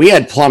 And we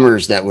had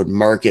plumbers that would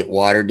market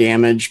water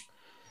damage,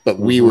 but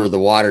we were the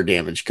water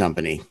damage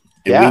company.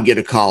 And we'd get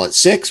a call at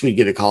 6, we'd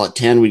get a call at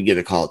 10, we'd get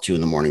a call at 2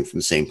 a.m. from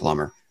the same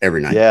plumber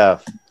every night. Yeah.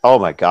 Oh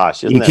my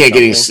gosh. You can't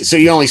get any, so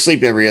you only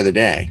sleep every other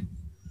day.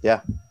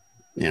 Yeah.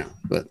 Yeah.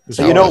 But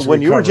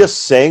when you were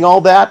just saying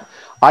all that,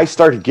 I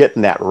started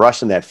getting that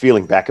rush and that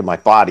feeling back in my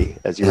body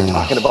as you were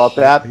talking about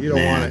that. You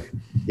don't want it.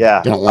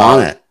 Yeah. Don't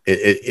want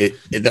it.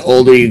 The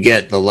older you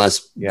get, the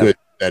less good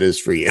that is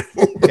for you.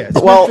 It's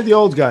for the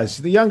old guys,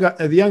 the young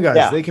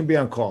guys, they can be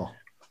on call.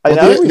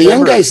 The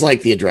young guys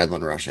like the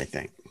adrenaline rush, I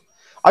think.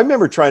 I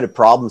remember trying to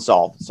problem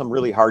solve some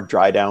really hard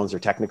dry downs or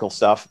technical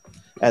stuff,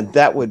 and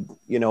that would,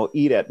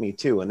 eat at me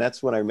too. And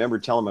that's when I remember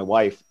telling my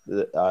wife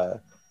that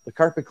the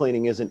carpet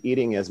cleaning isn't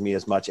eating me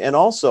as much. And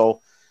also,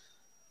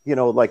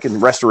 like in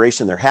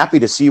restoration, they're happy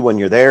to see when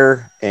you're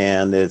there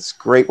and it's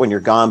great when you're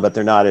gone, but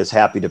they're not as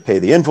happy to pay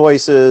the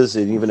invoices.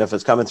 And even if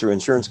it's coming through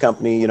insurance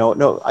company,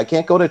 no, I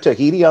can't go to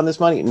Tahiti on this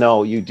money.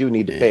 No, you do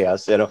need to pay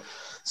us,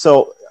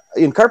 So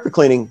in carpet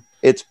cleaning,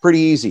 it's pretty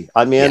easy.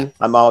 I'm in,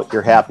 I'm out,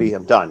 you're happy,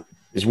 I'm done.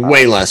 There's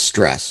way less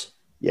stress.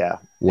 Yeah.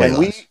 Way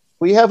less.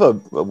 We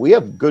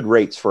have good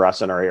rates for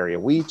us in our area.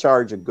 We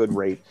charge a good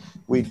rate.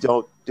 We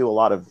don't do a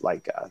lot of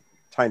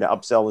trying to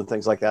upsell and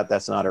things like that.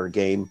 That's not our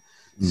game.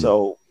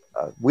 So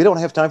we don't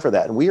have time for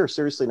that. And we are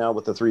seriously now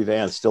with the 3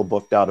 vans still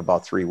booked out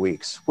about 3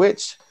 weeks,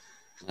 which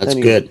that's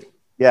good.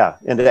 Yeah.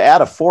 And to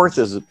add a 4th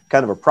is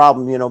kind of a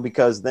problem,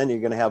 because then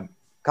you're going to have a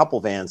couple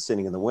vans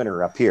sitting in the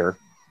winter up here.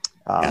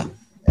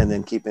 And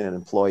then keeping an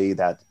employee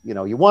that,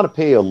 you want to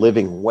pay a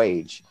living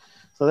wage.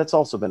 So that's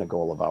also been a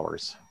goal of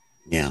ours.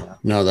 Yeah.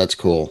 No, that's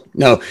cool.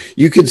 No,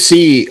 you could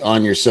see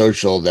on your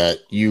social that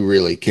you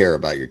really care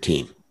about your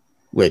team,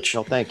 which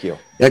thank you.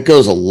 That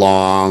goes a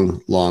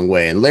long, long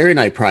way. And Larry and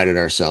I prided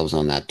ourselves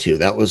on that too.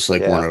 That was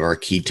one of our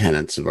key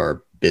tenets of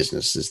our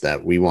business is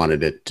that we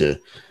wanted it to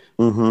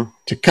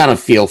kind of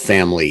feel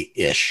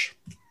family-ish.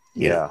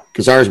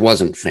 Because ours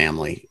wasn't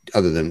family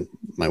other than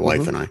my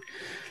wife and I.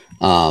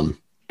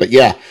 But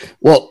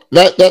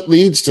that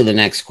leads to the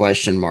next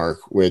question, Mark,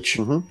 which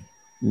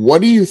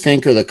what do you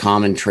think are the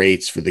common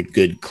traits for the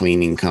good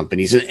cleaning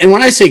companies? And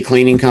when I say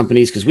cleaning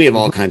companies, because we have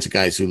all kinds of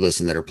guys who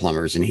listen that are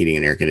plumbers and heating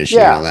and air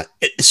conditioning and all that.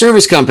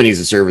 Service company is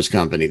a service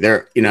company.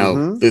 They're,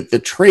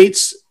 the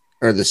traits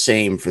are the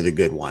same for the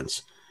good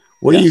ones.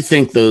 What do you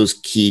think those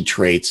key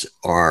traits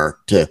are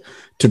to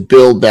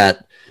build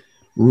that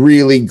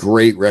really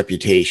great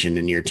reputation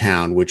in your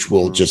town, which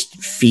will just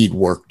feed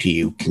work to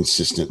you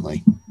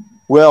consistently?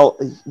 Well,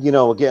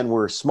 again,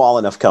 we're a small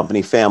enough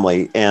company,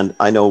 family. And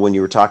I know when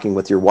you were talking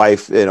with your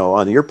wife,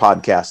 on your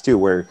podcast too,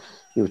 where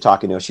you were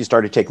talking, she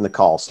started taking the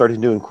call, started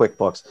doing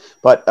QuickBooks.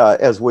 But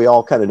as we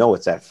all kind of know,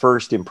 it's that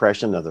first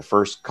impression of the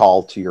first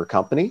call to your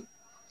company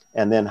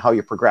and then how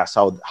you progress,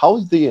 how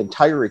the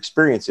entire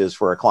experience is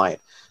for a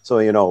client. So,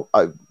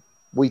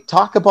 we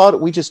talk about it,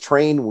 we just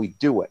train, we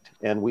do it.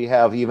 And we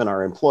have even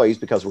our employees,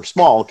 because we're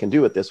small, can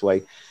do it this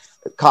way,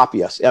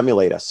 copy us,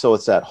 emulate us. So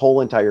it's that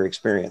whole entire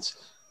experience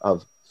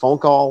of phone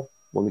call,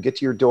 when we get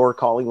to your door,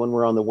 calling when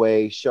we're on the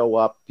way, show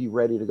up, be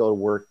ready to go to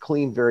work,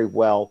 clean very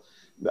well,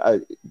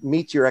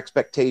 meet your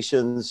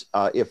expectations.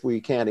 If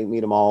we can't meet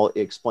them all,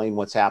 explain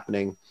what's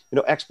happening,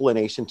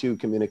 explanation to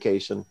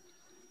communication.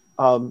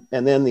 And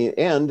then the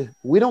end,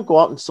 we don't go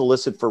out and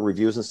solicit for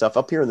reviews and stuff.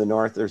 Up here in the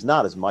North, there's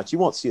not as much. You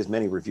won't see as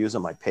many reviews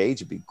on my page.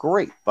 It'd be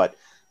great, but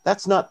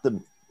that's not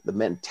the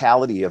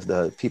mentality of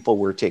the people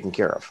we're taking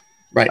care of.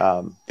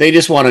 Right. They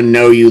just want to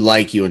know you,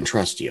 like you, and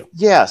trust you.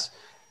 Yes.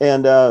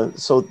 And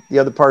so the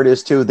other part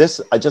is too,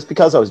 just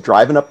because I was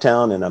driving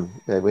uptown, and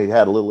we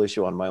had a little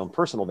issue on my own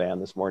personal van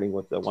this morning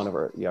with one of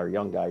our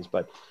young guys,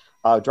 but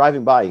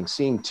driving by and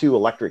seeing 2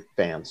 electric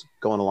vans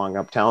going along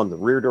uptown, the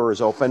rear door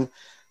is open.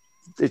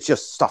 It's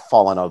just stuff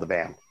falling out of the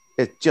van.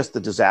 It's just a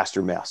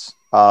disaster mess.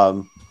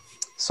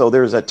 So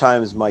there's at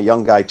times my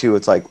young guy too,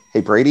 it's like,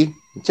 hey, Brady,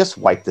 just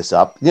wipe this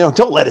up.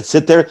 Don't let it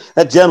sit there.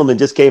 That gentleman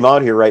just came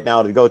out here right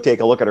now to go take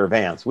a look at our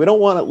vans. We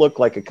don't want it to look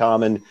like a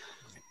common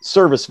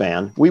service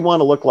van. We want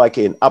to look like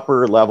an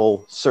upper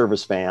level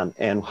service van,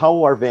 and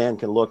how our van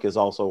can look is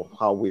also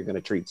how we're going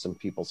to treat some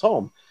people's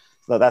home.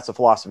 So that's a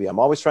philosophy. I'm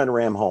always trying to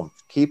ram home,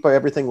 keep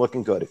everything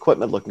looking good,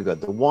 equipment looking good,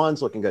 the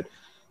wands looking good.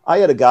 I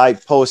had a guy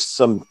post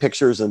some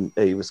pictures, and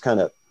he was kind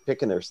of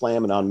picking or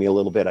slamming on me a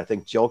little bit, I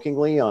think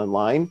jokingly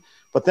online,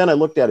 but then I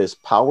looked at his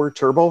power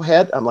turbo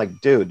head. I'm like,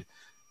 dude,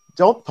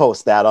 don't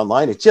post that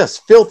online. It's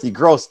just filthy,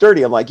 gross,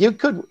 dirty. I'm like, you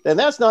could, and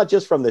that's not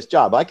just from this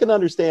job. I can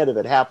understand if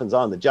it happens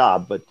on the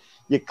job, but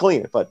you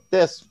clean it. But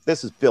this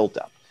is built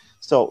up.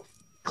 So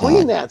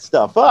clean that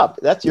stuff up.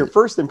 That's your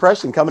first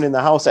impression coming in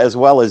the house, as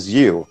well as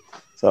you.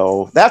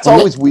 So that's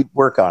always we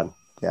work on.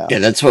 Yeah,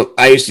 that's what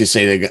I used to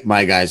say to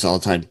my guys all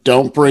the time.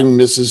 Don't bring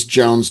Mrs.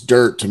 Jones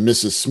dirt to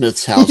Mrs.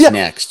 Smith's house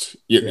next.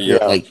 You're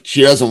like,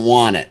 she doesn't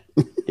want it.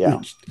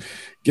 Yeah.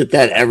 Get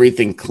that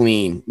everything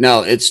clean.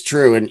 No, it's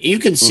true. And you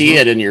can see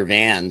it in your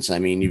vans. I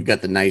mean, you've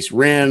got the nice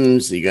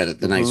rims, you got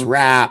the nice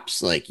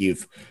wraps, like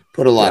you've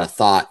put a lot of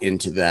thought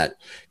into that,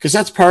 because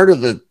that's part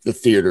of the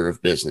theater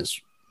of business.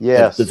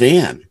 Yes. The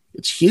van,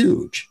 it's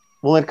huge.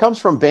 Well, it comes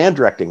from band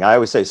directing. I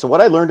always say, so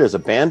what I learned as a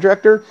band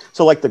director,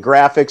 so like the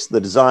graphics, the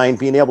design,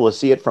 being able to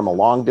see it from a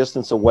long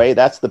distance away,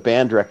 that's the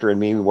band director in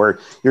me, where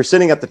you're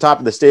sitting at the top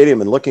of the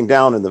stadium and looking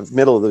down in the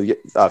middle of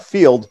the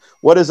field.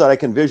 What is that I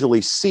can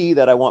visually see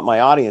that I want my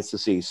audience to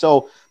see?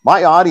 So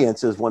my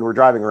audience is, when we're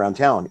driving around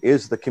town,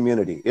 is the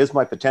community, is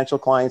my potential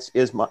clients,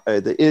 it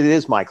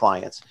is my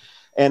clients.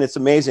 And it's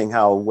amazing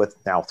how with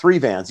now 3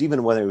 vans,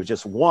 even when it was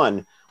just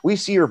 1, we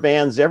see your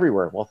vans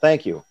everywhere. Well,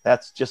 thank you.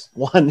 That's just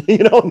one,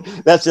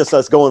 that's just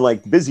us going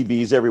like busy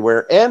bees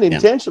everywhere, and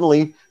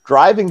intentionally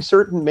driving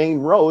certain main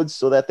roads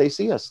so that they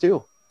see us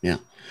too. Yeah.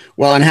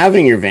 Well, and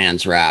having your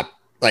vans wrap,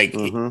 like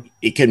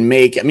it can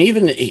make, I mean,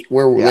 even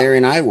where Larry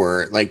and I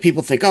were, like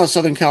people think, oh,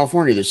 Southern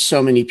California, there's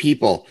so many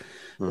people.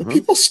 Well,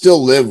 people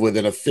still live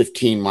within a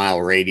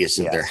 15-mile radius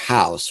of their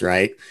house,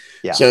 right?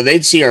 Yeah. So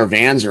they'd see our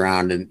vans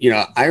around, and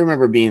I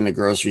remember being in the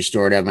grocery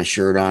store to have my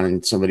shirt on,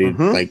 and somebody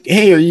like,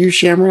 "Hey, are you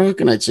Shamrock?"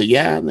 And I'd say,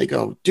 "Yeah." And they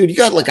go, "Dude, you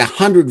got like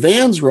 100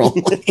 vans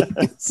rolling."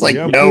 It's like,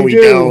 no, we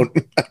don't.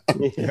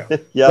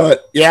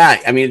 But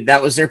yeah, I mean,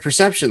 that was their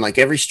perception. Like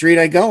every street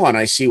I go on,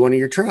 I see one of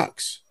your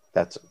trucks.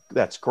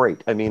 That's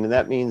great. I mean, and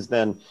that means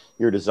then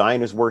your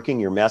design is working,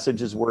 your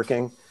message is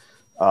working,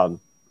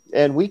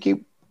 and we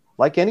keep,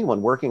 like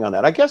anyone, working on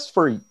that. I guess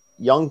for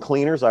young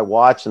cleaners, I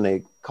watch and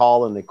they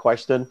call and they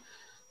question.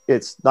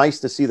 It's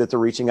nice to see that they're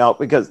reaching out,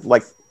 because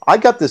like I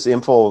got this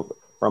info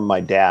from my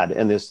dad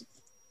and this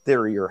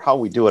theory, or how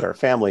we do it, our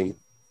family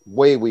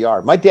way we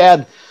are. My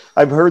dad,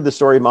 I've heard the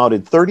story,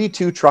 mounted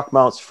 32 truck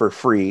mounts for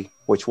free,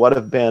 which would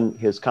have been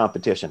his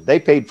competition. They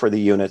paid for the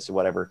units or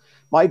whatever.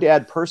 My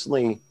dad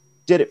personally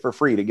did it for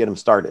free to get him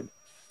started.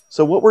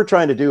 So what we're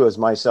trying to do, as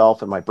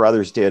myself and my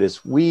brothers did,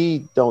 is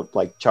we don't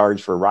like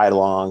charge for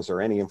ride-alongs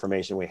or any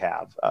information we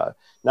have.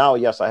 Now,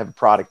 yes, I have a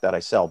product that I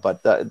sell,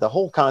 but the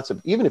whole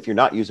concept, even if you're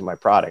not using my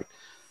product,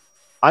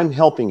 I'm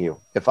helping you.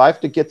 If I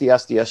have to get the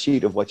SDS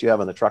sheet of what you have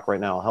on the truck right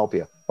now, I'll help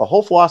you. The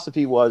whole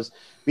philosophy was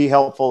be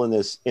helpful in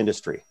this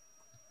industry.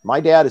 My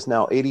dad is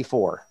now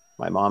 84.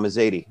 My mom is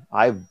 80.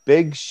 I have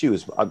big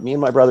shoes. Me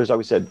and my brothers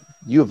always said,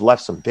 you have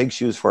left some big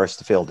shoes for us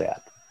to fill,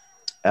 Dad.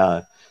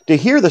 To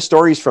hear the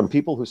stories from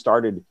people who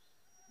started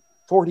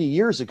 40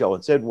 years ago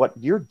and said what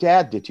your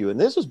dad did to you, and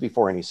this was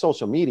before any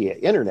social media,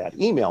 internet,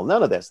 email,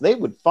 none of this. They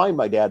would find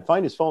my dad,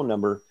 find his phone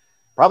number,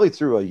 probably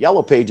through a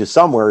yellow pages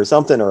somewhere or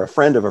something, or a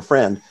friend of a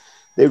friend.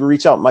 They would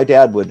reach out. My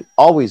dad would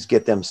always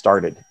get them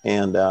started.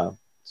 And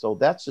so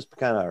that's just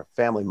kind of our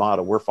family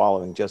motto we're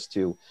following, just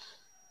to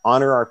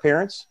honor our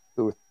parents,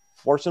 who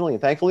fortunately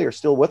and thankfully are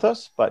still with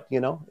us. But,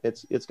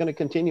 it's going to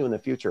continue in the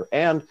future.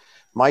 And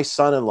my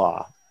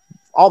son-in-law,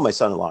 all my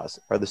son-in-laws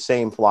are the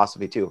same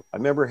philosophy too. I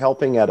remember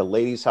helping at a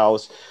lady's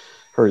house.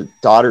 Her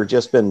daughter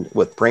just been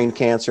with brain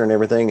cancer and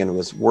everything, and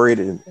was worried.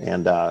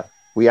 And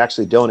we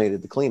actually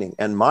donated the cleaning.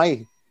 And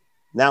my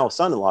now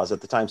son-in-laws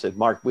at the time said,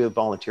 Mark, we'll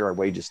volunteer our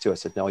wages too. I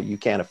said, no, you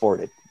can't afford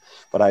it.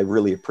 But I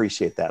really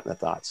appreciate that and the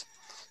thoughts.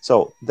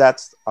 So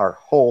that's our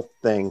whole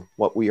thing,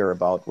 what we are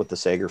about with the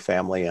Sager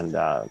family. And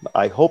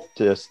I hope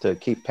just to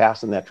keep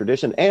passing that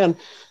tradition and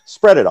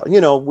spread it out. You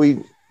know,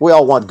 we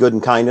all want good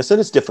and kindness, and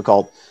it's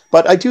difficult,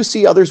 but I do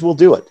see others will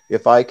do it.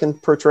 If I can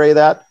portray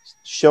that,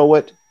 show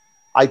it,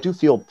 I do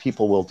feel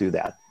people will do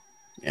that.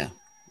 Yeah,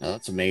 no,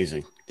 that's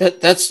amazing.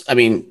 That's, I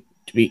mean,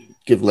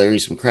 give Larry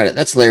some credit.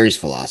 That's Larry's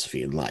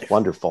philosophy in life.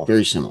 Wonderful.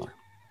 Very similar.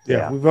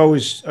 Yeah. I've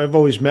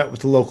always met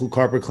with the local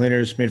carpet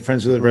cleaners, made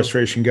friends with the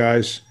restoration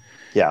guys.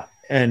 Yeah.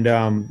 And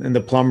the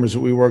plumbers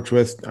that we worked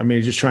with. I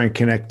mean, just try and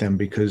connect them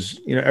because,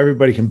 you know,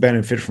 everybody can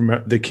benefit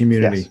from the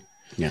community.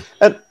 Yes.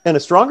 Yeah. And a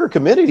stronger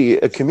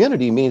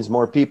community means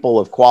more people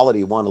of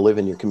quality want to live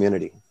in your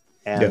community.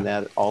 And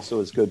that also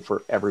is good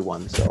for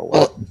everyone.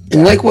 So,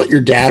 and like what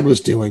your dad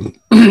was doing,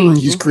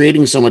 he's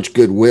creating so much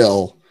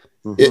goodwill.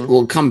 It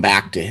will come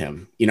back to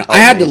him. You know, I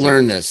had to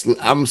learn this.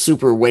 I'm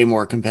way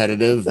more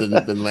competitive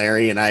than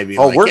Larry, and I'd be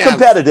like, we're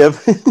competitive.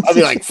 I'll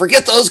be like,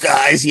 forget those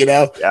guys, you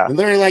know. Yeah. And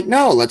Larry like,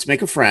 no, let's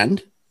make a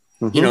friend.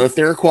 You know, if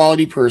they're a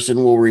quality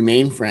person, we'll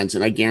remain friends,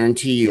 and I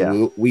guarantee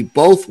you, we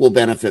both will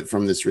benefit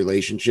from this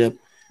relationship.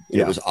 And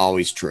it was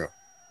always true.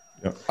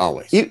 Yep.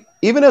 Always.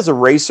 Even as a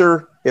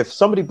racer, if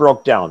somebody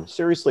broke down,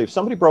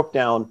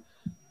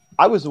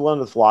 I was one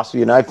of the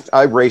philosophy, and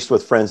I raced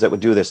with friends that would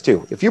do this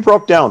too. If you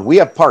broke down, we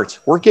have parts.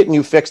 We're getting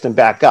you fixed and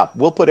back up.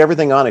 We'll put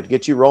everything on it to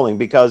get you rolling,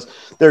 because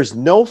there's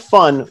no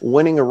fun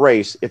winning a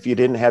race if you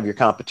didn't have your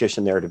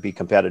competition there to be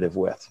competitive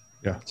with.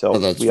 Yeah. So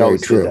that's very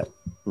true.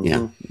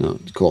 Yeah, no,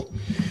 it's cool.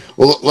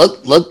 Well,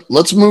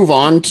 let's move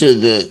on to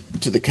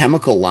the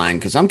chemical line,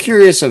 because I'm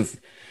curious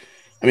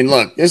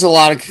look, there's a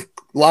lot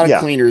of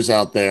cleaners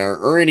out there,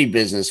 or any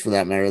business for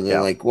that matter.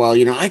 They're like, well,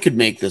 you know, I could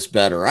make this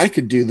better. I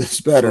could do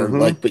this better.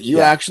 But you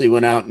actually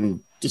went out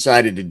and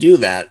decided to do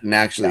that and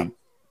actually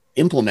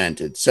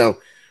implemented. So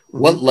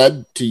what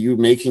led to you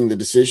making the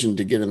decision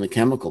to get in the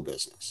chemical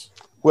business?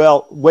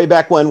 Well, way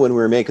back when we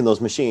were making those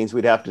machines,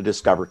 we'd have to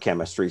discover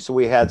chemistry. So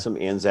we had some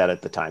ins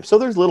at the time. So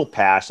there's a little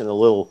passion,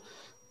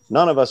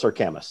 none of us are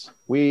chemists.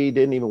 We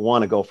didn't even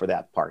want to go for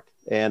that part.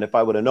 And if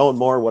I would have known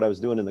more what I was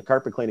doing in the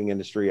carpet cleaning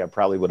industry, I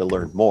probably would have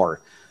learned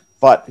more.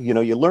 But, you know,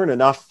 you learn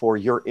enough for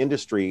your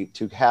industry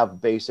to have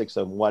basics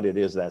of what it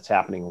is that's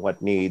happening,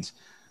 what needs,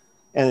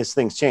 and as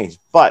things change.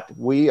 But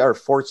we are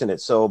fortunate.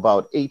 So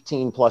about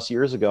 18 plus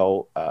years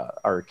ago,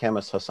 our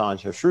chemist Hassan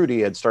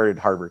Hashrudi had started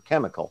Harvard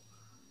Chemical,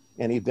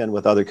 and he'd been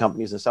with other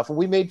companies and stuff, and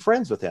we made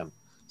friends with him.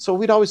 So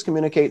we'd always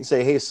communicate and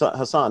say, hey,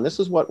 Hassan, this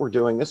is what we're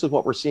doing. This is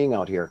what we're seeing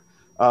out here.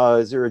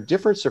 Is there a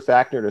different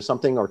surfactant or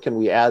something, or can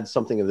we add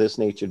something of this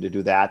nature to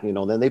do that? You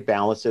know, then they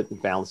balance it in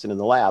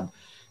the lab.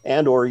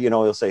 And, or, you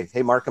know, he'll say,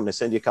 hey, Mark, I'm going to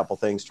send you a couple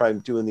things, try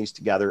doing these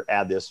together,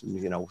 add this,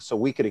 you know, so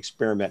we could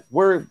experiment.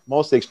 We're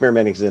mostly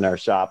experimenting in our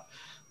shop,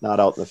 not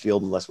out in the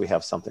field unless we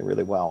have something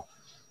really well.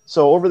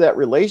 So over that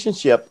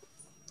relationship,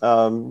 you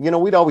know,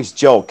 we'd always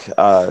joke.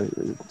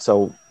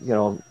 So, you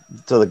know,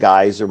 to the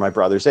guys or my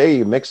brothers, hey,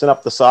 you mixing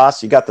up the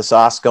sauce, you got the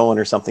sauce going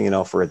or something, you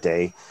know, for a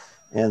day.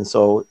 And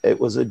so it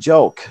was a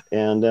joke.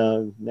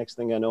 And next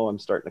thing I know, I'm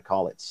starting to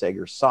call it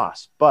Sager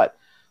sauce. But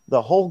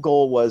the whole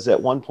goal was at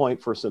one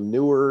point for some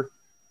newer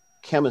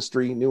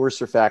chemistry, newer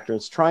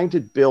surfactants, trying to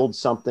build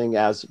something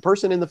as a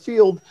person in the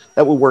field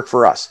that would work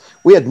for us.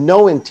 We had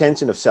no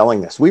intention of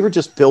selling this. We were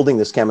just building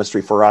this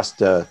chemistry for us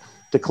to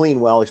clean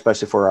well,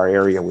 especially for our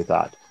area, we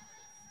thought.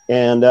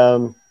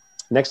 And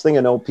next thing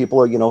I know, people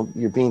are, you know,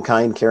 you're being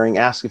kind, caring,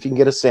 ask if you can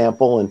get a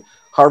sample. And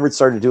Harvard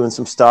started doing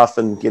some stuff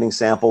and getting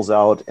samples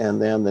out.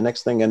 And then the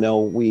next thing I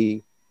know,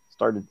 we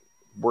started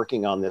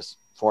working on this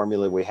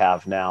formula we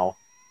have now.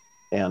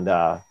 And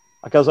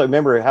because I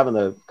remember having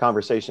the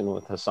conversation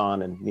with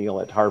Hassan and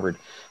Neil at Harvard,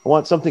 I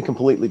want something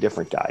completely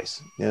different,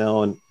 guys, you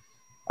know, and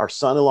our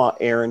son-in-law,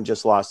 Aaron,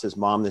 just lost his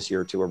mom this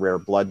year to a rare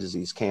blood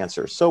disease,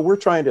 cancer. So we're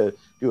trying to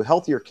do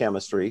healthier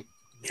chemistry,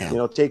 you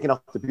know, taking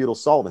out the butyl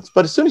solvents.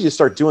 But as soon as you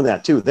start doing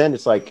that too, then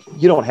it's like,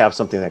 you don't have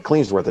something that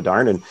cleans worth a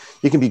darn, and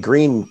you can be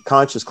green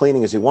conscious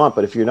cleaning as you want,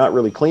 but if you're not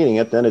really cleaning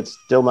it, then it's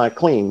still not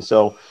clean.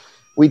 So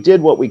we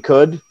did what we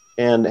could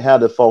and had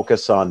to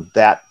focus on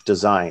that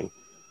design.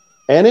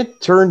 And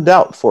it turned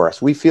out for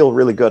us. We feel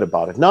really good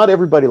about it. Not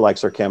everybody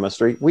likes our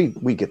chemistry.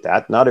 We get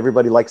that. Not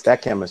everybody likes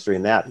that chemistry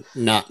and that.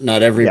 Not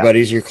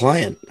everybody's your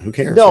client. Who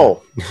cares?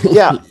 No.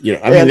 Yeah. You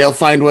know, I mean, they'll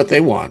find what they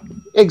want.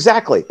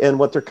 Exactly. And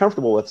what they're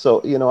comfortable with.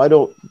 So, you know, I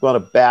don't want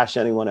to bash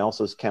anyone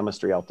else's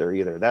chemistry out there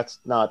either. That's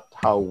not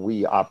how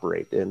we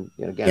operate. And,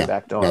 you know, again,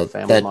 back to our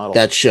family model.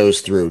 That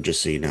shows through,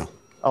 just so you know.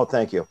 Oh,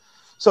 thank you.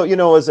 So, you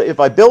know, if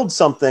I build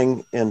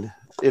something, and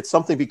it's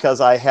something because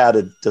I had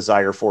a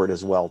desire for it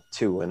as well,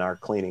 too, in our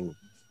cleaning.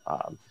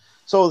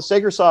 So the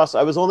Sager sauce,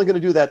 I was only going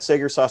to do that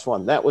Sager sauce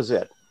one. That was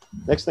it.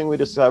 Next thing we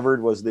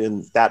discovered was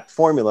in that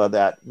formula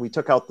that we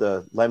took out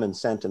the lemon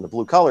scent and the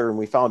blue color, and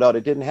we found out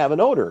it didn't have an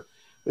odor.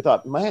 We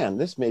thought, man,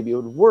 this maybe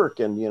would work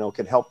and, you know,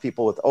 could help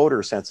people with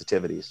odor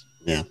sensitivities.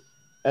 Yeah.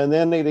 And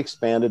then they'd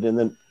expanded. And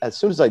then as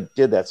soon as I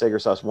did that Sager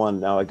Sauce 1,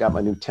 now I got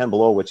my new 10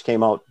 Below, which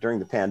came out during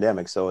the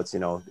pandemic. So it's,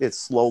 it's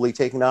slowly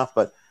taking off,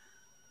 but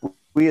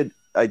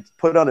I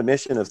put on a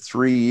mission of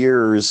 3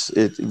 years.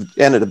 It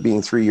ended up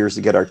being 3 years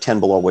to get our 10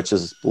 Below, which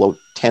is below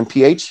 10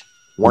 pH,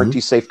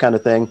 warranty safe kind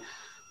of thing.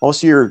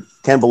 Most of your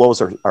 10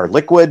 Belows are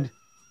liquid,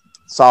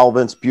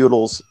 solvents,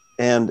 butyls.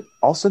 And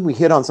all of a sudden we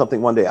hit on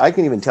something one day. I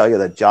can even tell you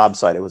that job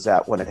site it was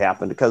at when it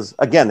happened, because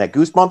again, that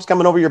goosebumps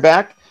coming over your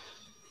back.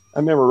 I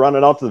remember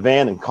running out to the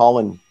van and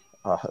calling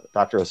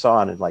Dr.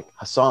 Hassan and like,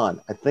 Hassan,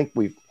 I think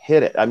we've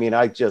hit it. I mean,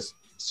 I just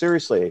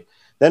seriously,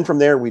 then from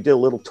there we did a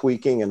little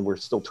tweaking, and we're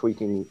still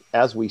tweaking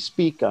as we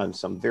speak on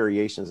some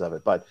variations of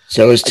it. But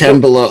so is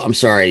 10 Below, I'm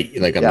sorry,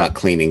 like I'm not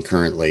cleaning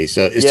currently.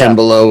 So is 10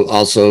 Below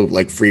also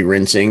like free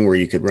rinsing where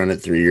you could run it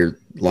through your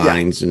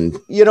lines and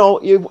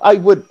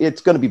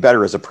it's going to be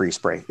better as a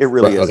pre-spray. It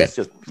really is. Okay. It's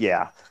just,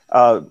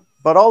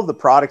 but all of the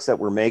products that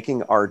we're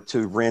making are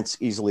to rinse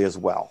easily as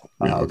well.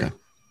 Okay.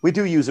 We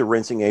do use a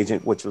rinsing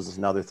agent, which was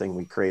another thing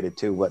we created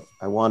too. But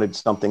I wanted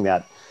something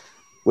that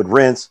would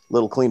rinse,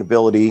 little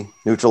cleanability,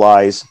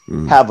 neutralize,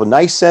 have a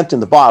nice scent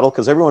in the bottle,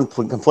 because everyone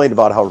complained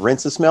about how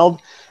rinses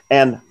smelled,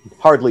 and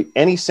hardly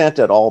any scent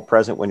at all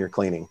present when you're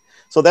cleaning.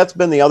 So that's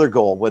been the other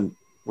goal when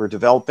we're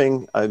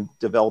developing. I'm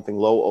developing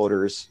low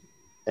odors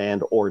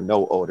and or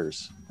no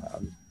odors.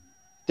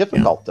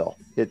 Difficult though.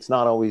 It's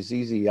not always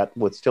easy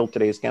with still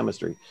today's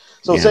chemistry.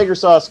 So Sager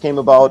Sauce came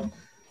about.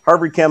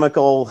 Harvard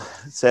Chemical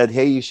said,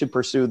 hey, you should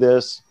pursue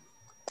this.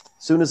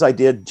 As soon as I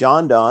did,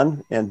 John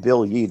Don and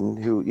Bill Yeadon,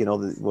 who,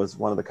 was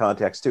one of the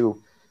contacts too,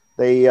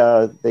 they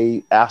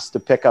asked to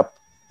pick up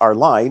our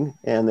line,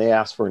 and they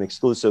asked for an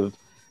exclusive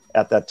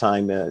at that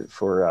time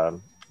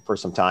for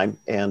some time.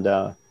 And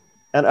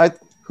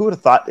who would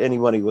have thought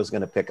anybody was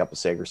going to pick up a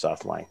Sager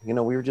Sauce line? We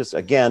were just,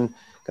 again,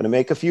 going to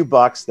make a few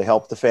bucks to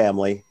help the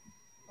family.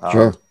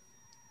 Sure.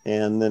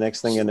 And the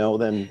next thing you know,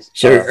 then.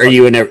 So are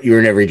you're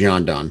in every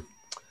John Don?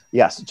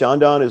 Yes, John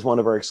Don is one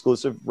of our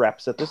exclusive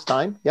reps at this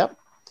time. Yep,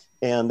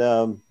 and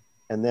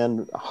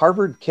then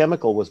Harvard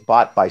Chemical was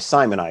bought by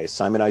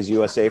Simonize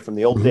USA from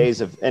the old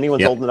days. If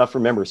anyone's old enough to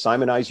remember,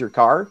 Simonize your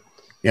car.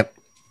 Yep.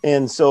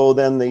 And so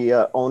then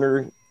the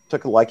owner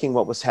took a liking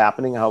what was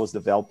happening, how it was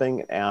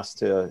developing,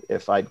 asked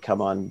if I'd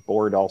come on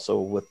board also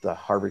with the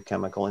Harvard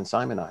Chemical and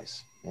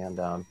Simonize,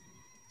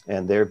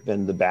 and they've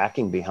been the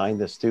backing behind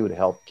this too to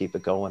help keep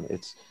it going.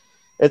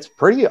 It's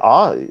pretty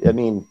odd. I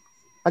mean.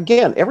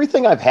 Again,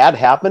 everything I've had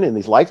happen in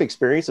these life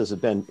experiences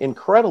have been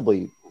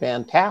incredibly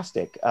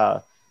fantastic.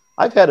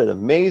 I've had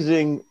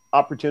amazing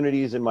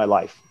opportunities in my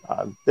life.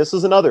 This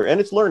is another, and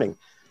it's learning.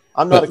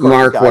 I'm not a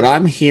Mark, guy. What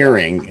I'm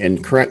hearing,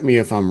 and correct me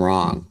if I'm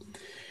wrong,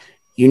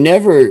 you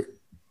never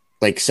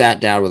sat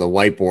down with a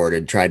whiteboard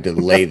and tried to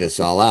lay this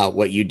all out.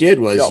 What you did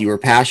was you were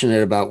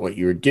passionate about what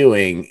you were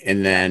doing,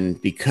 and then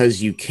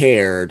because you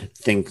cared,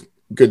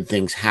 good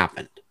things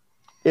happened.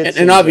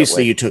 And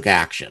obviously you took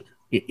action.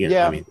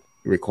 I mean,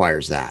 it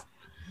requires that.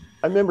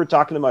 I remember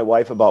talking to my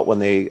wife about when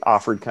they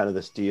offered kind of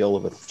this deal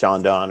with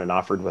John Don and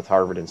offered with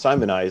Harvard and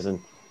Simonize. And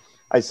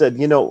I said,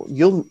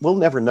 we'll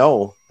never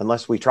know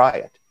unless we try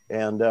it.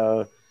 And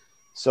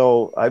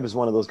so I was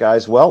one of those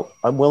guys, well,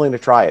 I'm willing to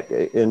try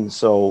it. And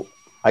so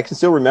I can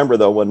still remember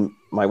though, when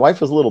my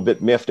wife was a little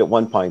bit miffed at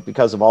one point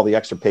because of all the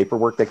extra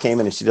paperwork that came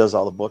in, and she does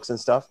all the books and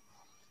stuff.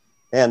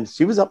 And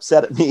she was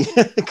upset at me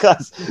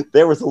because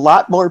there was a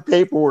lot more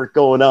paperwork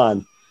going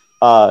on.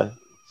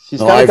 She's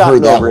kind of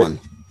gotten over it.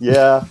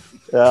 Yeah.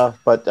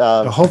 But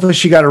hopefully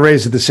she got a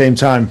raise at the same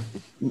time.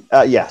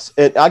 Yes.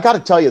 I got to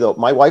tell you though,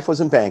 my wife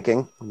was in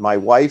banking. My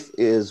wife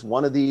is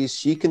one of these.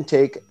 She can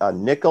take a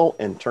nickel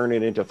and turn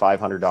it into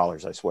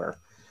 $500. I swear.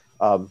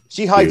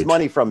 She hides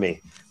money from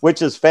me,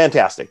 which is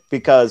fantastic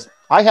because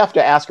I have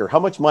to ask her, how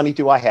much money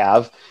do I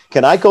have?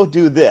 Can I go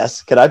do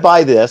this? Can I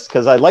buy this?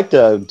 Because I'd like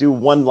to do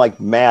one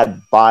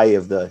mad buy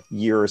of the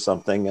year or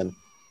something. And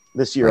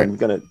this year I'm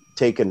going to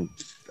take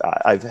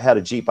I've had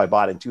a Jeep I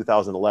bought in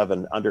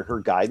 2011 under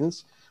her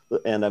guidance,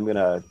 and I'm going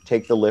to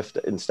take the lift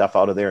and stuff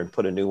out of there and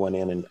put a new one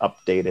in and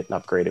update it and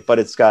upgrade it. But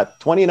it's got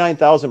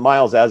 29,000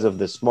 miles as of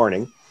this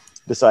morning.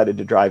 Decided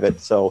to drive it.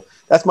 So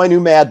that's my new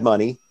mad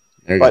money.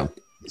 But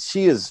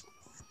she's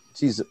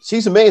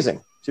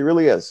amazing. She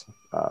really is.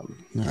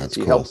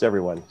 She helps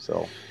everyone.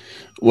 So,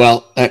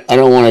 well, I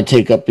don't want to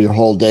take up your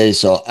whole day.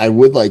 So I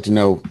would like to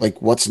know,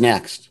 what's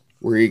next?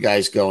 Where are you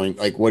guys going?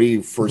 What do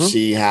you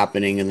foresee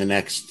happening in the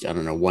next,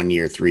 1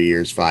 year, 3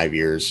 years, 5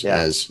 years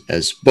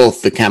as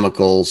both the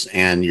chemicals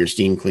and your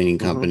steam cleaning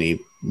company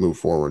move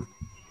forward?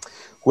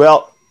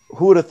 Well,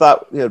 who would have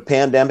thought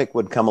pandemic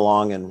would come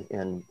along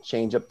and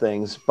change up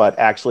things, but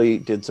actually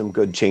did some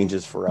good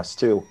changes for us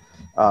too.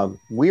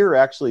 We're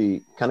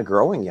actually kind of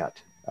growing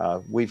yet.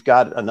 We've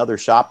got another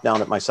shop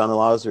down at my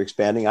son-in-law's. They're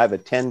expanding. I have a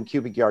 10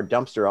 cubic yard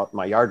dumpster out in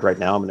my yard right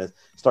now. I'm going to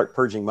start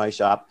purging my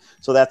shop.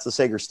 So that's the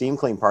Sager Steam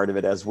Clean part of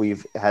it, as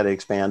we've had to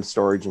expand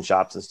storage and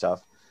shops and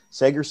stuff.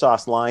 Sager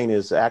Sauce line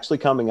is actually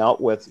coming out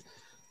with,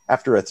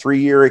 after a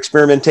 3-year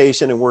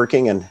experimentation and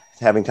working and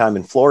having time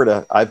in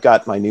Florida, I've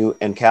got my new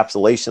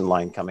encapsulation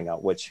line coming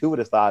out, which who would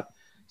have thought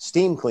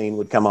Steam Clean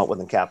would come out with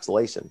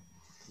encapsulation.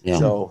 Yeah.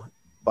 So,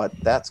 but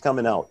that's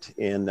coming out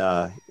in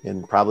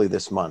probably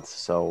this month.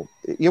 So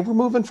yeah, we're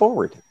moving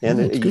forward.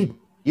 And a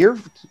year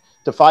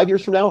to 5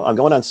 years from now, I'm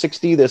going on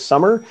 60 this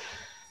summer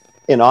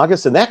in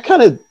August. And that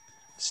kind of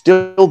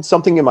stilled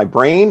something in my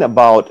brain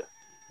about,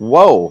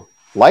 whoa,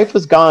 life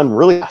has gone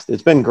really fast.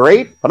 It's been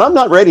great, but I'm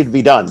not ready to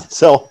be done.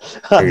 So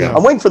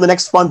I'm waiting for the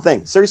next fun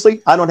thing.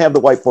 Seriously, I don't have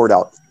the whiteboard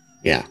out.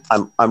 Yeah.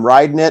 I'm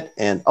riding it,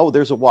 and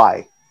there's a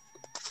why.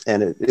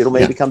 And it'll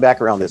maybe come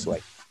back around this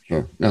way.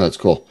 Sure. No, that's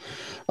cool.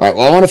 All right.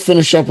 Well, I want to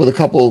finish up with a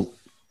couple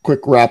quick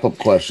wrap-up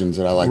questions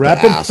that I like to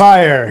ask. Rapid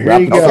fire. Here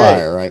you go.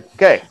 Fire, right?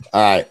 Okay.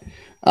 All right.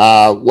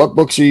 What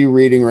books are you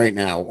reading right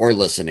now, or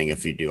listening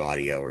if you do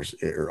audio or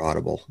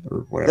Audible or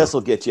whatever? This will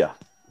get you.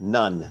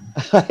 None.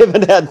 I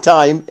haven't had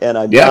time, and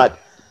I'm not.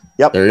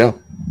 Yep. There you go.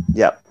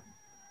 Yep.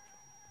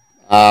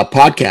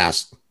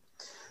 Podcast.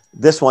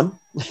 This one.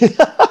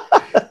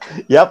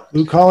 Yep.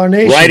 Blue Collar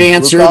Nation. Right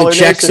answer. The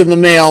checks in the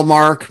mail,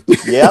 Mark.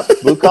 Yep.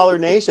 Blue Collar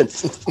Nation.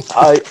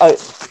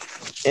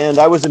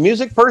 I was a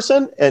music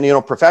person and,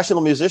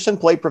 professional musician,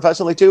 played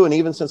professionally too. And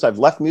even since I've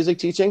left music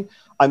teaching,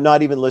 I'm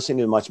not even listening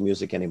to much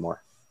music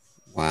anymore.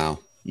 Wow.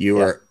 You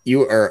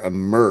are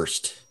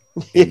immersed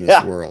in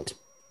this world.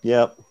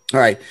 Yep. All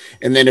right.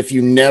 And then if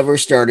you never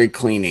started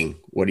cleaning,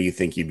 what do you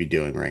think you'd be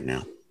doing right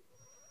now?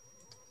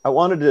 I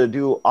wanted to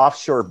do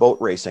offshore boat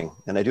racing,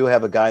 and I do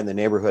have a guy in the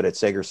neighborhood at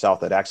Sager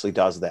South that actually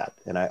does that.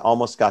 And I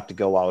almost got to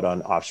go out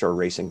on offshore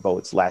racing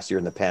boats last year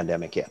in the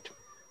pandemic hit.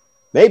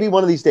 Maybe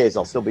one of these days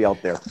I'll still be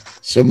out there.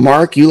 So,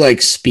 Mark, you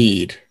like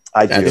speed.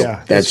 I do.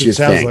 Yeah, that's your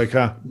sounds thing. like,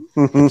 huh?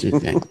 That's your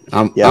thing.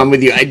 I'm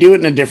with you. I do it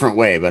in a different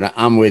way, but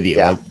I'm with you.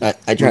 Yeah.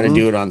 I try to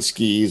do it on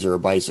skis or a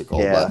bicycle.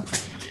 Yeah.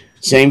 But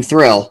same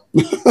thrill.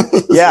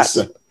 Yes,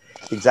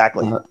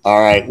 exactly.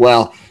 All right.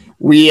 Well,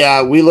 we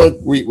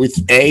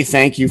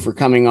thank you for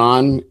coming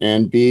on,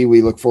 and B,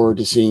 we look forward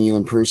to seeing you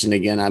in person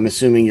again. I'm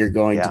assuming you're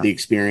going to the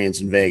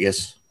experience in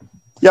Vegas.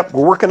 Yep,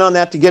 we're working on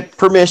that to get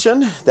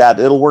permission. That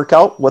it'll work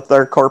out with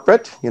our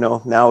corporate.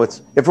 Now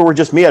if it were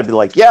just me, I'd be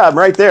like, yeah, I'm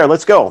right there.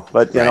 Let's go.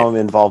 But I'm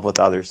involved with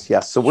others.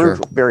 Yes, so we're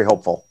very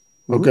hopeful.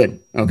 Oh, good.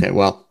 Okay,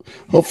 well,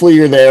 hopefully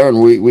you're there,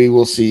 and we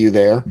will see you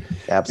there.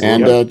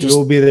 Absolutely. And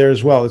we'll be there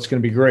as well. It's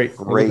going to be great.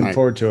 Great. Looking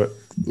forward to it.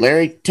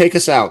 Larry, take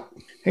us out.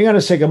 Hang on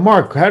a second,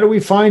 Mark. How do we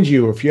find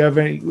you? If you have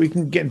any, we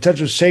can get in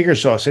touch with Sager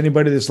Sauce.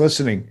 Anybody that's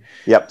listening.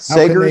 Yep,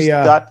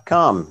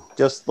 Sagers.com.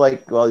 Just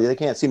like, they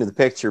can't see in the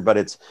picture, but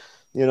it's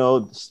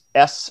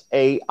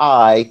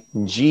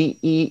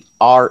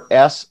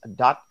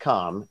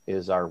SAIGERS.com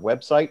is our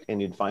website,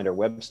 and you'd find our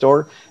web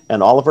store,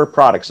 and all of our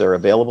products are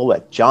available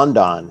at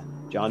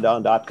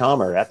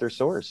JohnDon.com or at their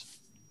stores.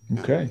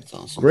 Okay, that's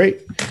awesome.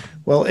 Great.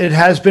 Well, it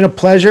has been a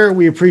pleasure.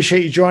 We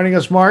appreciate you joining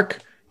us,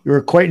 Mark. You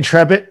were quite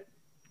intrepid.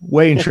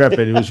 Way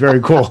intrepid. It was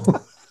very cool.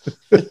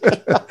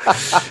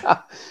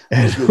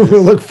 And we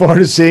look forward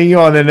to seeing you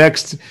on the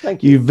next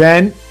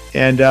event,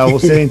 and we'll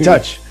stay in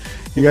touch.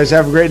 You guys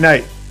have a great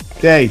night.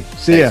 Hey,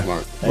 see ya.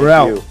 Mark. We're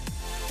out.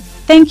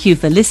 Thank you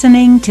for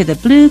listening to the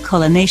Blue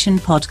Collar Nation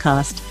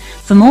podcast.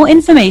 For more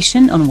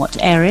information on what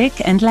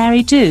Eric and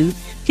Larry do,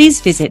 please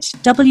visit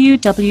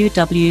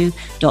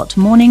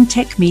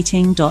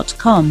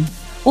www.morningtechmeeting.com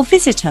or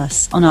visit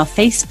us on our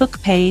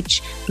Facebook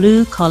page,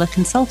 Blue Collar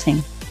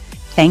Consulting.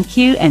 Thank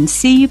you, and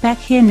see you back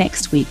here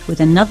next week with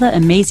another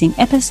amazing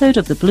episode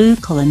of the Blue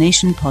Collar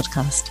Nation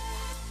podcast.